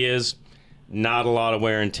reality is not a lot of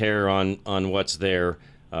wear and tear on what's there.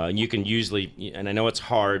 You can usually, and I know it's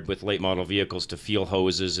hard with late model vehicles to feel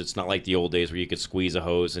hoses. It's not like the old days where you could squeeze a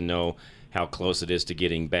hose and know how close it is to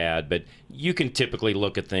getting bad. But you can typically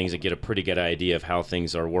look at things and get a pretty good idea of how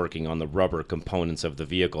things are working on the rubber components of the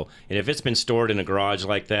vehicle. And if it's been stored in a garage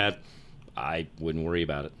like that, I wouldn't worry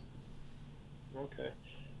about it. Okay.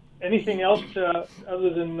 Anything else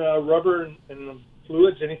other than rubber and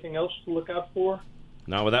fluids? Anything else to look out for?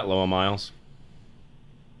 Not with that low of miles.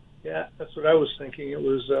 Yeah, that's what I was thinking. It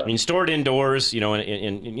was. Stored indoors,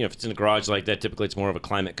 and if it's in a garage like that, typically it's more of a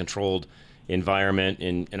climate-controlled environment.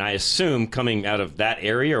 And I assume coming out of that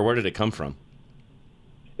area, or where did it come from?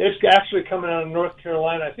 It's actually coming out of North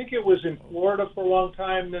Carolina. I think it was in Florida for a long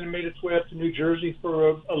time, then it made its way up to New Jersey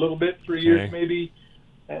for a little bit, 3 years maybe.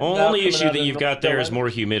 Only issue that you've got there is more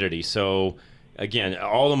humidity. So, again,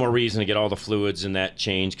 all the more reason to get all the fluids in that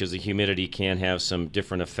change, because the humidity can have some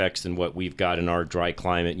different effects than what we've got in our dry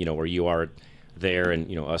climate, where you are there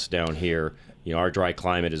and, us down here. Our dry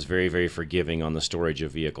climate is very, very forgiving on the storage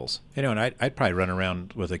of vehicles. And I'd probably run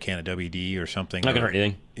around with a can of WD or something. Not going to hurt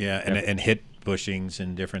anything. Yeah, and hit bushings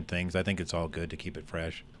and different things. I think it's all good to keep it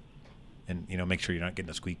fresh. And, make sure you're not getting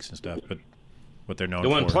the squeaks and stuff. But what they're known for. The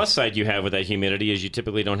one plus side you have with that humidity is you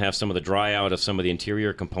typically don't have some of the dry out of some of the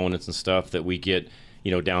interior components and stuff that we get,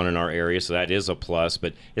 down in our area. So that is a plus.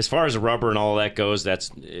 But as far as rubber and all that goes, it's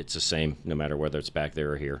the same no matter whether it's back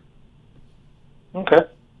there or here. Okay.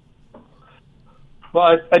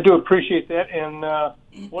 Well, I do appreciate that. And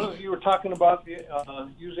you were talking about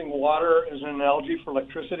using water as an analogy for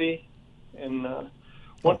electricity. And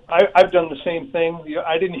I've done the same thing.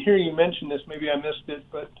 I didn't hear you mention this. Maybe I missed it,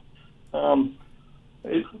 but.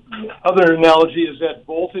 Other analogy is that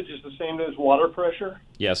voltage is the same as water pressure.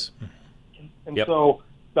 Yes. And so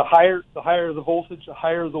the higher the voltage, the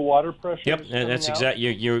higher the water pressure. Yep, and that's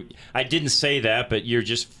exactly. I didn't say that, but you're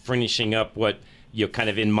just finishing up what kind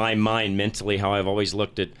of in my mind mentally how I've always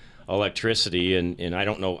looked at electricity, and I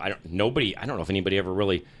don't know. I don't know if anybody ever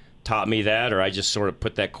really taught me that, or I just sort of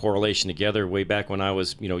put that correlation together way back when I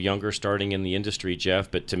was younger, starting in the industry, Jeff.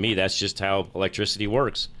 But to me, that's just how electricity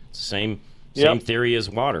works. It's the same theory as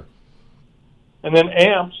water. And then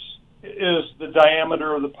amps is the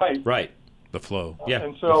diameter of the pipe. Right. The flow.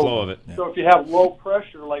 And so, the flow of it. So if you have low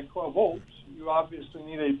pressure, like 12 volts, you obviously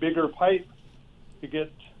need a bigger pipe to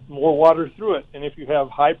get more water through it. And if you have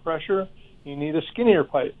high pressure, you need a skinnier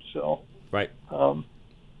pipe. So. Right. So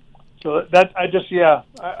that I just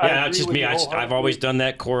it's just me. I've always done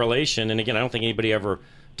that correlation, and again, I don't think anybody ever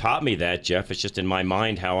taught me that, Jeff. It's just in my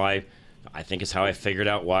mind how I think it's how I figured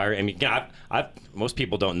out wire. I mean, most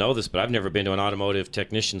people don't know this, but I've never been to an automotive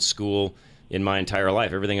technician school in my entire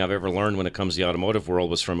life. Everything I've ever learned when it comes to the automotive world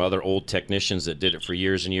was from other old technicians that did it for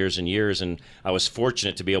years and years and years, and I was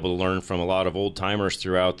fortunate to be able to learn from a lot of old-timers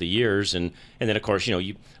throughout the years, and then, of course,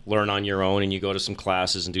 you learn on your own, and you go to some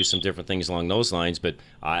classes and do some different things along those lines, but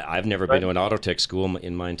I've never been to an auto tech school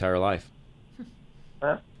in my entire life.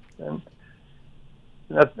 And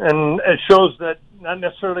And it shows that not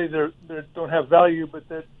necessarily they don't have value, but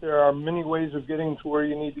that there are many ways of getting to where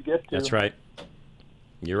you need to get to. That's right.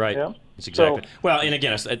 You're right. Yeah. It's exactly. Well, and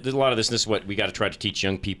again, a lot of this is what we got to try to teach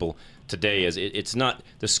young people today. Is it's not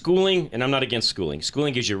the schooling, and I'm not against schooling.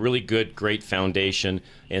 Schooling gives you a really good, great foundation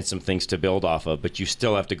and some things to build off of, but you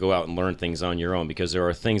still have to go out and learn things on your own because there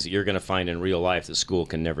are things that you're going to find in real life that school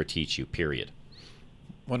can never teach you, period.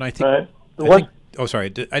 When I think,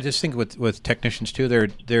 I just think with technicians too,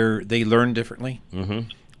 they learn differently,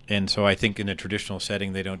 and so I think in a traditional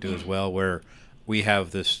setting they don't do as well. Where we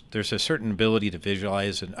have this, there's a certain ability to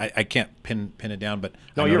visualize, and I can't pin it down, but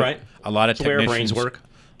no, you're right. A lot of It's the way our technicians brains work.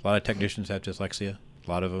 A lot of technicians have dyslexia. A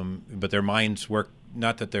lot of them, but their minds work.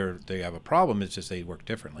 Not that they have a problem; it's just they work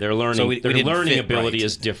differently. Their learning, So we their didn't learning fit ability right.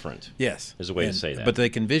 is different. Yes, is a way to say that. But they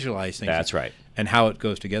can visualize things. That's right. And how it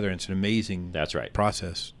goes together. And it's an amazing. That's right.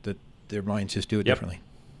 Process that their minds just do it differently.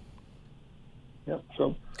 Yep.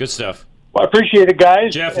 So good stuff. Well, I appreciate it,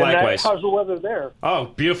 guys. Jeff, And, likewise. how's the weather there? Oh,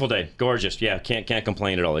 beautiful day, gorgeous. Yeah, can't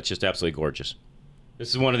complain at all. It's just absolutely gorgeous.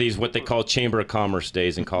 This is one of these what they call Chamber of Commerce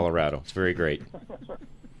days in Colorado. It's very great.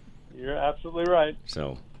 You're absolutely right.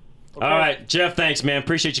 So, Okay. all right, Jeff, thanks, man.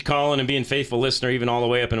 Appreciate you calling and being a faithful listener, even all the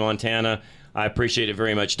way up in Montana. I appreciate it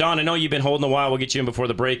very much. Don, I know you've been holding a while. We'll get you in before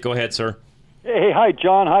the break. Go ahead, sir. Hey, hi,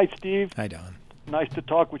 John. Hi, Steve. Hi, Don. Nice to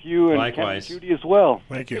talk with you and Likewise. Ken and Judy as well.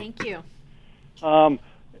 Thank you. Thank you.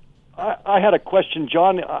 I had a question,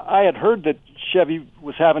 John. I had heard that Chevy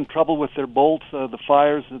was having trouble with their bolts, the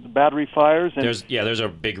fires, the battery fires. And There's a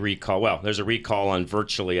big recall. Well, there's a recall on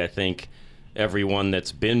virtually, I think, every one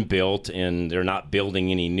that's been built, and they're not building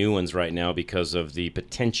any new ones right now because of the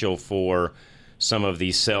potential for some of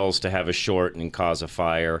these cells to have a short and cause a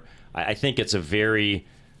fire. I think it's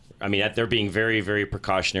they're being very, very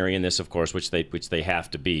precautionary in this, of course, which they have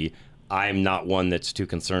to be. I'm not one that's too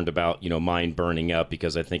concerned about, mine burning up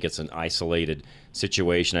because I think it's an isolated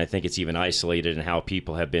situation. I think it's even isolated in how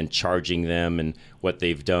people have been charging them and what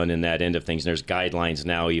they've done in that end of things. And there's guidelines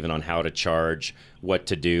now even on how to charge, what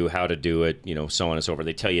to do, how to do it, so on and so forth.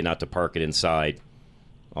 They tell you not to park it inside,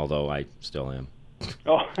 although I still am.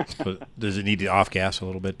 Oh. Does it need to off gas a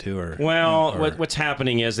little bit too, or? Well, what's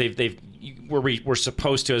happening is we're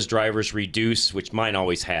supposed to as drivers reduce, which mine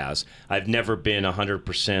always has. I've never been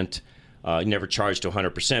 100%. Never charged to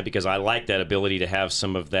 100% because I like that ability to have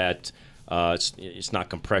some of that. It's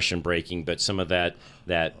not compression braking, but some of that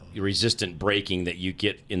resistant braking that you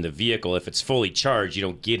get in the vehicle. If it's fully charged, you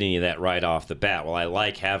don't get any of that right off the bat. Well, I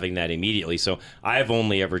like having that immediately. So I've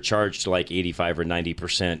only ever charged to like 85 or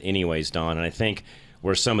 90% anyways, Don. And I think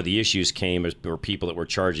where some of the issues came were people that were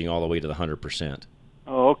charging all the way to the 100%.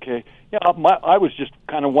 Oh, okay. Yeah, I was just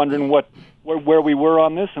kind of wondering where we were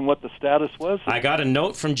on this and what the status was. I got a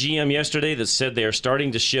note from GM yesterday that said they are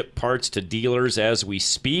starting to ship parts to dealers as we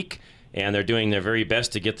speak, and they're doing their very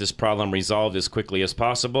best to get this problem resolved as quickly as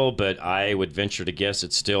possible, but I would venture to guess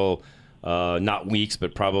it's still not weeks,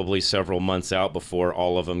 but probably several months out before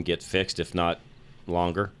all of them get fixed, if not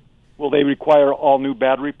longer. Will they require all new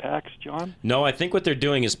battery packs, John? No, I think what they're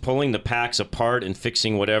doing is pulling the packs apart and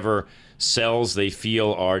fixing whatever cells they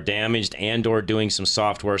feel are damaged and or doing some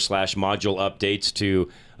software/module updates to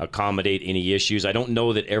accommodate any issues. I don't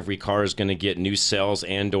know that every car is going to get new cells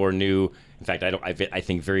and or new. In fact, I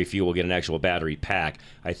think very few will get an actual battery pack.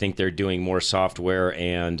 I think they're doing more software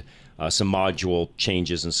and some module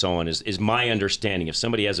changes and so on is my understanding. If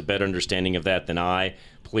somebody has a better understanding of that than I,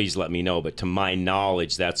 please let me know. But to my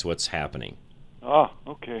knowledge, that's what's happening. Oh,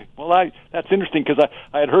 okay. Well, that's interesting because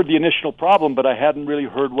I had heard the initial problem, but I hadn't really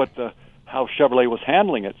heard how Chevrolet was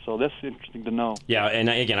handling it. So that's interesting to know. Yeah, and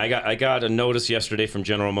again, I got a notice yesterday from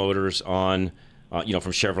General Motors on, from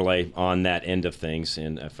Chevrolet on that end of things.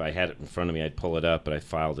 And if I had it in front of me, I'd pull it up, but I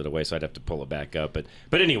filed it away, so I'd have to pull it back up. But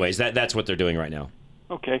anyways, that's what they're doing right now.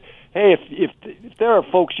 Okay. Hey, if there are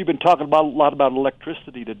folks, you've been talking a lot about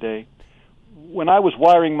electricity today. When I was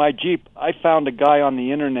wiring my Jeep, I found a guy on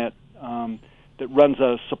the internet that runs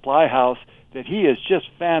a supply house that he is just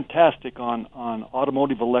fantastic on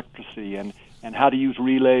automotive electricity and how to use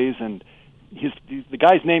relays. And the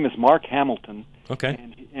guy's name is Mark Hamilton. Okay.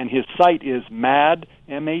 And his site is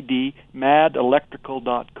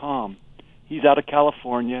madelectrical.com. He's out of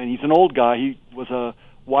California, and he's an old guy. He was a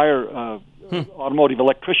automotive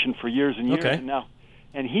electrician for years and years. Okay.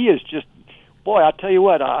 And he is just, boy, I'll tell you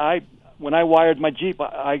what, when I wired my Jeep,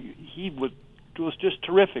 he was just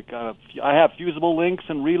terrific. I have fusible links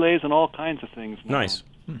and relays and all kinds of things now. Nice.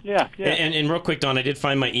 Yeah. And real quick, Don, I did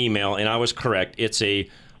find my email, and I was correct. It's a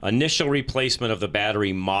initial replacement of the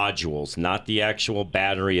battery modules, not the actual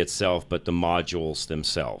battery itself, but the modules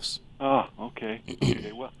themselves. Oh, okay.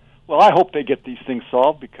 Well, Well, I hope they get these things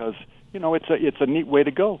solved because it's a neat way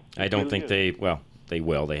to go. I don't think they will. They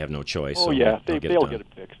have no choice. Oh, so yeah, they'll get it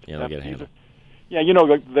fixed. Yeah, they'll get it handled. Yeah,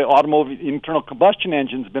 the automobile internal combustion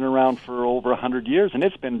engine's been around for over 100 years, and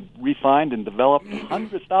it's been refined and developed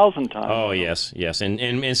 100,000 times. Oh, yes,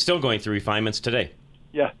 and still going through refinements today.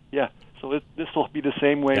 Yeah. So this will be the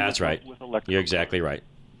same way. That's right. With electric. You're exactly right.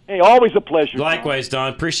 Hey, always a pleasure. Likewise,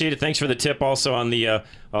 Don. Appreciate it. Thanks for the tip also on the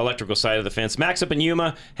electrical side of the fence. Max up in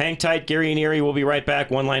Yuma. Hang tight. Gary and Erie will be right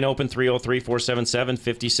back. One line open,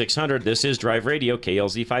 303-477-5600. This is Drive Radio,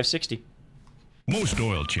 KLZ 560. Most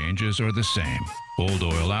oil changes are the same. Old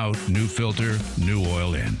oil out, new filter, new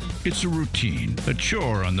oil in. It's a routine, a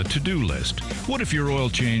chore on the to-do list. What if your oil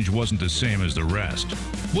change wasn't the same as the rest?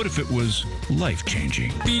 What if it was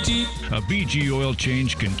life-changing? BG. A BG oil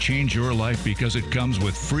change can change your life because it comes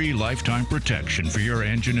with free lifetime protection for your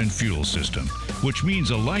engine and fuel system, which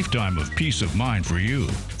means a lifetime of peace of mind for you.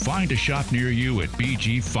 Find a shop near you at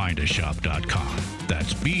bgfindashop.com.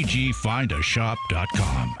 That's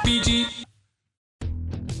bgfindashop.com. BG.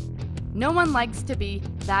 No one likes to be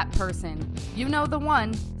that person. You know the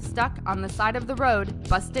one, stuck on the side of the road,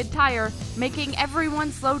 busted tire, making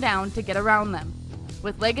everyone slow down to get around them.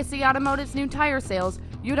 With Legacy Automotive's new tire sales,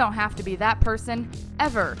 you don't have to be that person,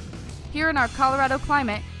 ever. Here in our Colorado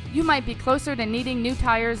climate, you might be closer to needing new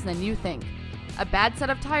tires than you think. A bad set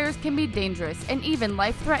of tires can be dangerous and even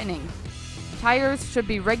life-threatening. Tires should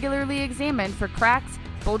be regularly examined for cracks,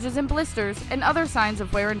 bulges and blisters, and other signs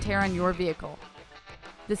of wear and tear on your vehicle.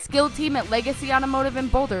 The skilled team at Legacy Automotive in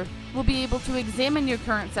Boulder will be able to examine your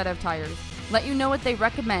current set of tires, let you know what they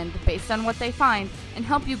recommend based on what they find, and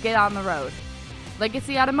help you get on the road.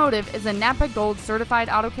 Legacy Automotive is a Napa Gold certified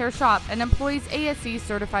auto care shop and employs ASE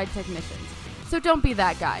certified technicians. So don't be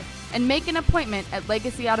that guy and make an appointment at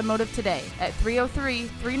Legacy Automotive today at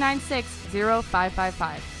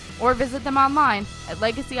 303-396-0555 or visit them online at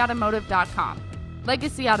legacyautomotive.com.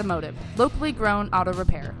 Legacy Automotive, locally grown auto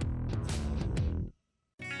repair.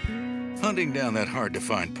 Hunting down that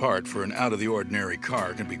hard-to-find part for an out-of-the-ordinary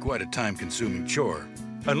car can be quite a time-consuming chore.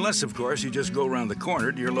 Unless, of course, you just go around the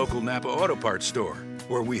corner to your local Napa Auto Parts store,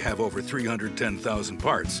 where we have over 310,000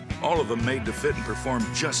 parts, all of them made to fit and perform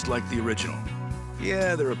just like the original.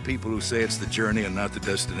 Yeah, there are people who say it's the journey and not the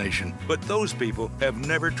destination, but those people have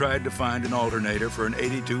never tried to find an alternator for an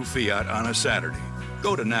 82 Fiat on a Saturday.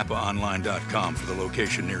 Go to NapaOnline.com for the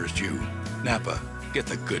location nearest you. Napa, get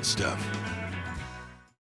the good stuff.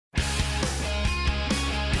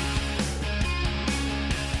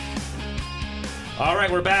 All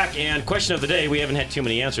right, we're back, and question of the day. We haven't had too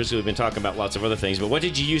many answers, so we've been talking about lots of other things, but what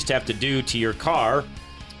did you used to have to do to your car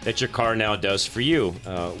that your car now does for you?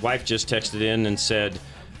 Wife just texted in and said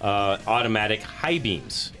automatic high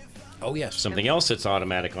beams. Oh, yes. Something else that's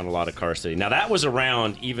automatic on a lot of cars today. Now, that was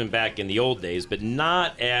around even back in the old days, but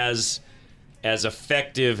not as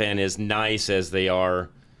effective and as nice as they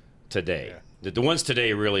are today. Yeah. The ones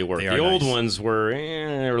today really work. The old ones were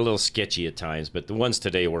they were a little sketchy at times, but the ones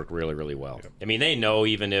today work really, really well. Yep. I mean, they know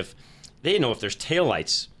if there's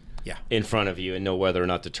taillights in front of you and know whether or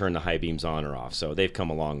not to turn the high beams on or off. So they've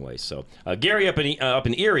come a long way. So Gary up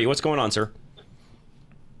in Erie, what's going on, sir?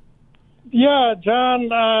 Yeah, John,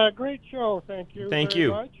 great show. Thank you. Thank very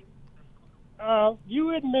you. Much. You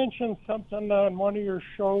had mentioned something on one of your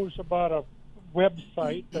shows about a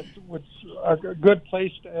website that was a good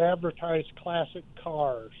place to advertise classic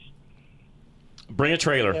cars. Bring a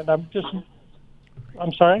trailer. And I'm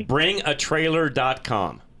sorry?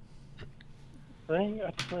 Bringatrailer.com. Bring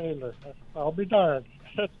a trailer. I'll be darned.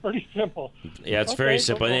 That's pretty simple. Yeah, it's very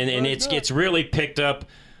simple. And it's really picked up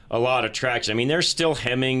a lot of traction. I mean, there's still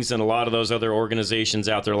Hemmings and a lot of those other organizations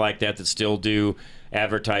out there like that still do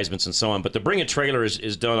advertisements and so on. But the Bring a Trailer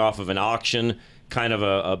is done off of an auction kind of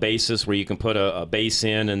a basis where you can put a base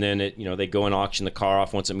in, and then they go and auction the car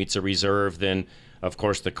off. Once it meets a reserve, then of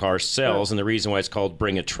course the car sells. And the reason why it's called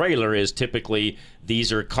Bring a Trailer is typically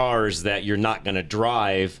these are cars that you're not going to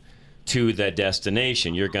drive to the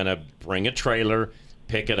destination. You're going to bring a trailer,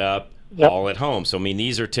 pick it up, haul it home. So I mean,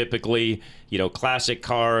 these are typically classic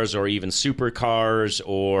cars or even supercars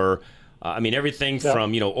or everything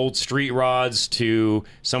from old street rods to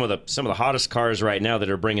some of the hottest cars right now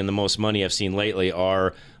that are bringing the most money I've seen lately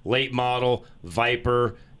are late model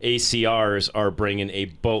Viper ACRs are bringing a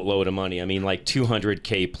boatload of money. I mean, like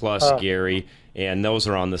 $200K plus, Gary, and those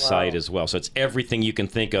are on the site as well. So it's everything you can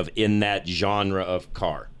think of in that genre of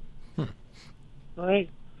car.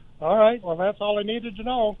 Great. All right. Well, that's all I needed to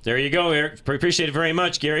know. There you go, Eric. Appreciate it very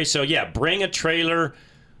much, Gary. So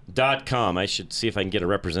bringatrailer.com. I should see if I can get a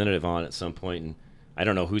representative on at some point. And I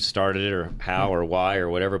don't know who started it or how or why or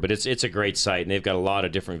whatever, but it's a great site, and they've got a lot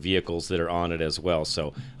of different vehicles that are on it as well.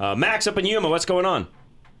 So, Max up in Yuma, what's going on?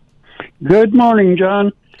 Good morning,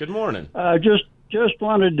 John. Good morning. Just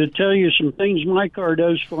wanted to tell you some things my car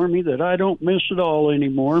does for me that I don't miss at all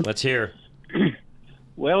anymore. Let's hear.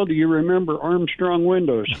 Well, do you remember Armstrong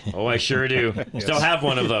windows? Oh, I sure do. Still have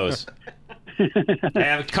one of those. I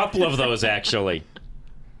have a couple of those, actually.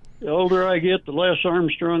 The older I get, the less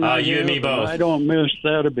Armstrong I get. You and me both. I don't miss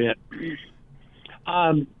that a bit.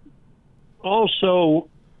 Also,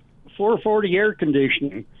 440 air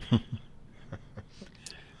conditioning.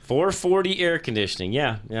 440 air conditioning,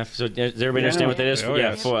 yeah. So does everybody understand what that is? Oh,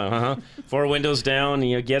 yeah, yes. Four windows down,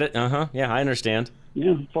 you get it? Yeah, I understand.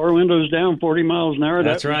 Yeah, 4 windows down, 40 miles an hour.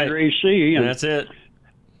 That's right. Your AC. And that's it.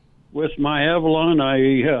 With my Avalon,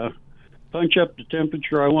 I punch up the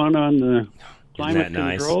temperature I want on the climate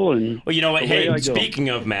control. And well, you know what? away I Hey, go. speaking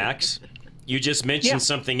of Max, you just mentioned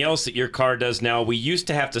something else that your car does now. We used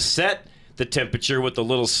to have to set the temperature with the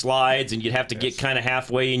little slides, and you'd have to get kind of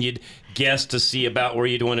halfway, and you'd guess to see about where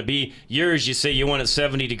you'd want to be. Yours, you say you want it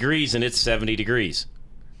 70 degrees, and it's 70 degrees.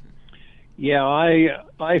 Yeah,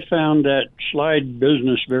 I found that slide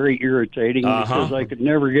business very irritating because I could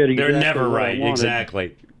never get exactly They're never what I right, wanted.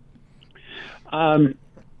 exactly.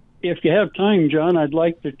 If you have time, John, I'd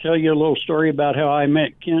like to tell you a little story about how I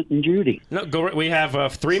met Kent and Judy. No, go. We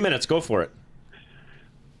have 3 minutes. Go for it.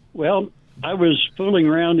 Well, I was fooling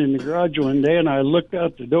around in the garage one day, and I looked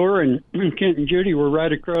out the door, and Kent and Judy were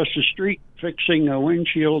right across the street fixing a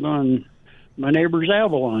windshield on my neighbor's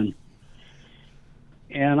Avalon.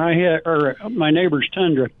 And my neighbor's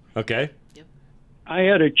Tundra. Okay. I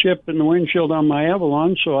had a chip in the windshield on my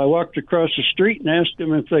Avalon, so I walked across the street and asked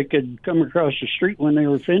them if they could come across the street when they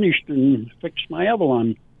were finished and fix my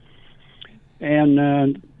Avalon.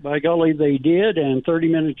 And by golly, they did, and 30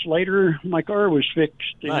 minutes later, my car was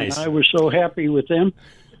fixed. Nice. And I was so happy with them.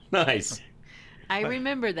 Nice. I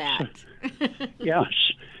remember that. Yes.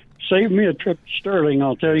 Saved me a trip to Sterling,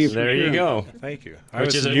 I'll tell you for sure. There you go. Thank you.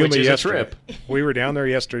 Which is Yuma a yesterday. trip. We were down there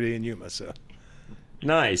yesterday in Yuma, so.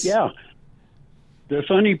 Nice. Yeah. The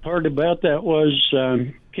funny part about that was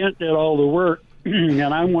Kent did all the work, and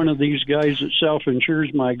I'm one of these guys that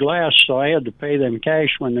self-insures my glass, so I had to pay them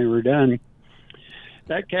cash when they were done.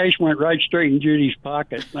 That cash went right straight in Judy's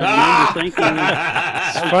pocket. I remember thinking...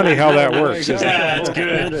 It's funny how that works, isn't it? That's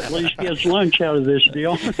good. At least gets lunch out of this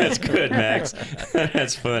deal. That's good, Max.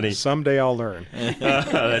 That's funny. Someday I'll learn.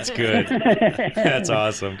 That's good. That's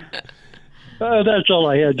awesome. That's all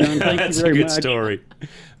I had, John. Thank That's you very a good much. story.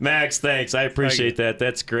 Max, thanks. I appreciate that.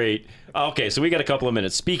 That's great. Okay, so we got a couple of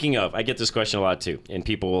minutes. Speaking of, I get this question a lot too, and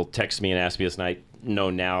people will text me and ask me this, and I know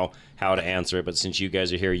now how to answer it, but since you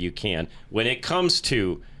guys are here, you can. When it comes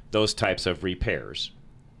to those types of repairs,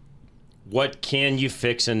 what can you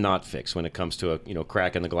fix and not fix when it comes to a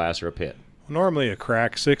crack in the glass or a pit? Normally a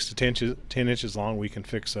crack 6 to 10 inches long, we can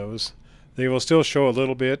fix those. They will still show a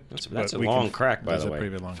little bit. That's a long crack, by the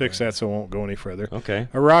way. Fix that so it won't go any further. Okay.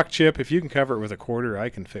 A rock chip, if you can cover it with a quarter, I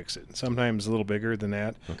can fix it. Sometimes a little bigger than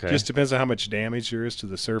that. Okay. Just depends on how much damage there is to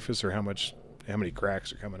the surface or how many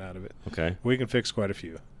cracks are coming out of it. Okay. We can fix quite a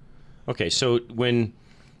few. Okay, so when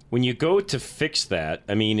you go to fix that,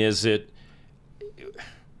 I mean, is it...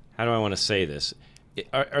 How do I want to say this?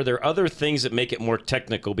 Are there other things that make it more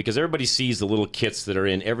technical? Because everybody sees the little kits that are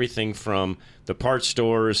in everything from the parts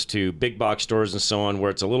stores to big box stores and so on, where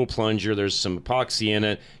it's a little plunger, there's some epoxy in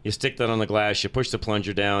it, you stick that on the glass, you push the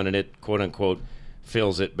plunger down, and it, quote-unquote,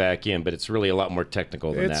 fills it back in. But it's really a lot more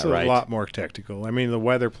technical than that, right? It's a lot more technical. I mean, the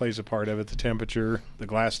weather plays a part of it, the temperature, the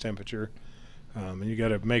glass temperature. And you got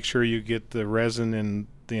to make sure you get the resin in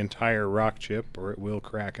the entire rock chip or it will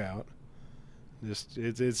crack out.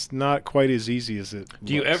 It's not quite as easy as it looks.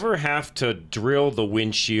 Do you ever have to drill the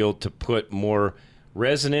windshield to put more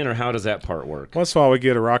resin in, or how does that part work? Once in a while we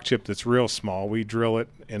get a rock chip that's real small. We drill it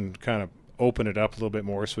and kind of open it up a little bit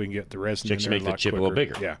more so we can get the resin Just in there make the chip quicker. a little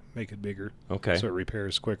bigger. Yeah, make it bigger. Okay. So it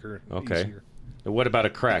repairs quicker. Okay. Easier. And what about a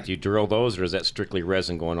crack? Do you drill those, or is that strictly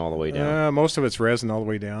resin going all the way down? Most of it's resin all the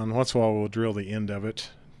way down. Once in a while we'll drill the end of it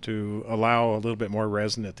to allow a little bit more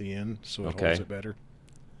resin at the end so it holds it better.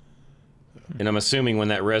 And I'm assuming when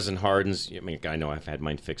that resin hardens, I mean, I know I've had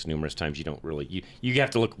mine fixed numerous times. You don't really, you have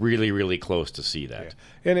to look really, really close to see that.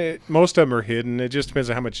 Yeah. And most of them are hidden. It just depends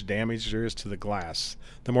on how much damage there is to the glass.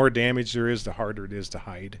 The more damage there is, the harder it is to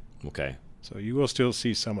hide. Okay. So you will still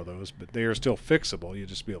see some of those, but they are still fixable. You'll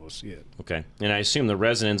just be able to see it. Okay. And I assume the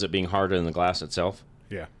resin ends up being harder than the glass itself?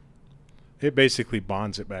 Yeah. It basically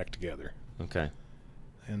bonds it back together. Okay.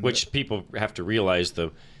 And which people have to realize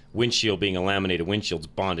the windshield being a laminated windshield's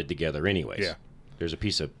bonded together anyways. Yeah. There's a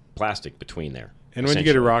piece of plastic between there. And when you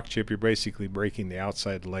get a rock chip, you're basically breaking the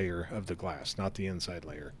outside layer of the glass, not the inside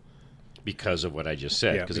layer. Because of what I just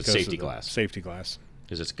said, because it's safety glass. Safety glass.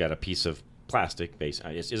 Because it's got a piece of plastic base.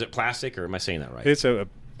 Is it plastic, or am I saying that right? It's a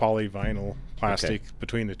polyvinyl plastic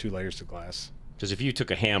between the two layers of glass. Because if you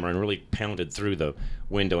took a hammer and really pounded through the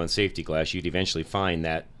window and safety glass, you'd eventually find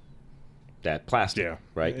that plastic,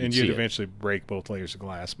 right? And you'd eventually break both layers of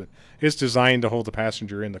glass. But it's designed to hold the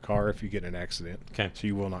passenger in the car if you get an accident. Okay. So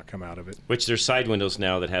you will not come out of it. Which there's side windows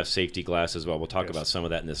now that have safety glass as well. We'll talk about some of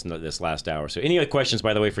that in this last hour. So any other questions,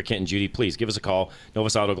 by the way, for Kent and Judy, please give us a call.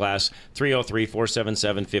 Novus Auto Glass,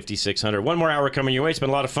 303-477-5600. One more hour coming your way. It's been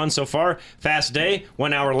a lot of fun so far. Fast day.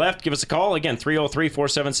 1 hour left. Give us a call. Again,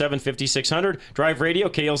 303-477-5600. Drive Radio,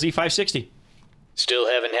 KLZ 560. Still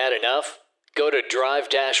haven't had enough? Go to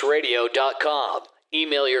drive-radio.com.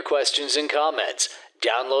 Email your questions and comments.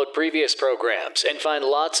 Download previous programs and find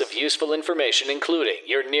lots of useful information, including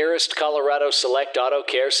your nearest Colorado Select Auto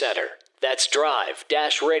Care Center. That's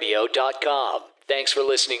drive-radio.com. Thanks for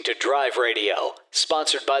listening to Drive Radio,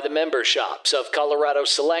 sponsored by the member shops of Colorado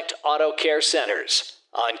Select Auto Care Centers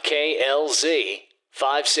on KLZ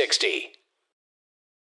 560.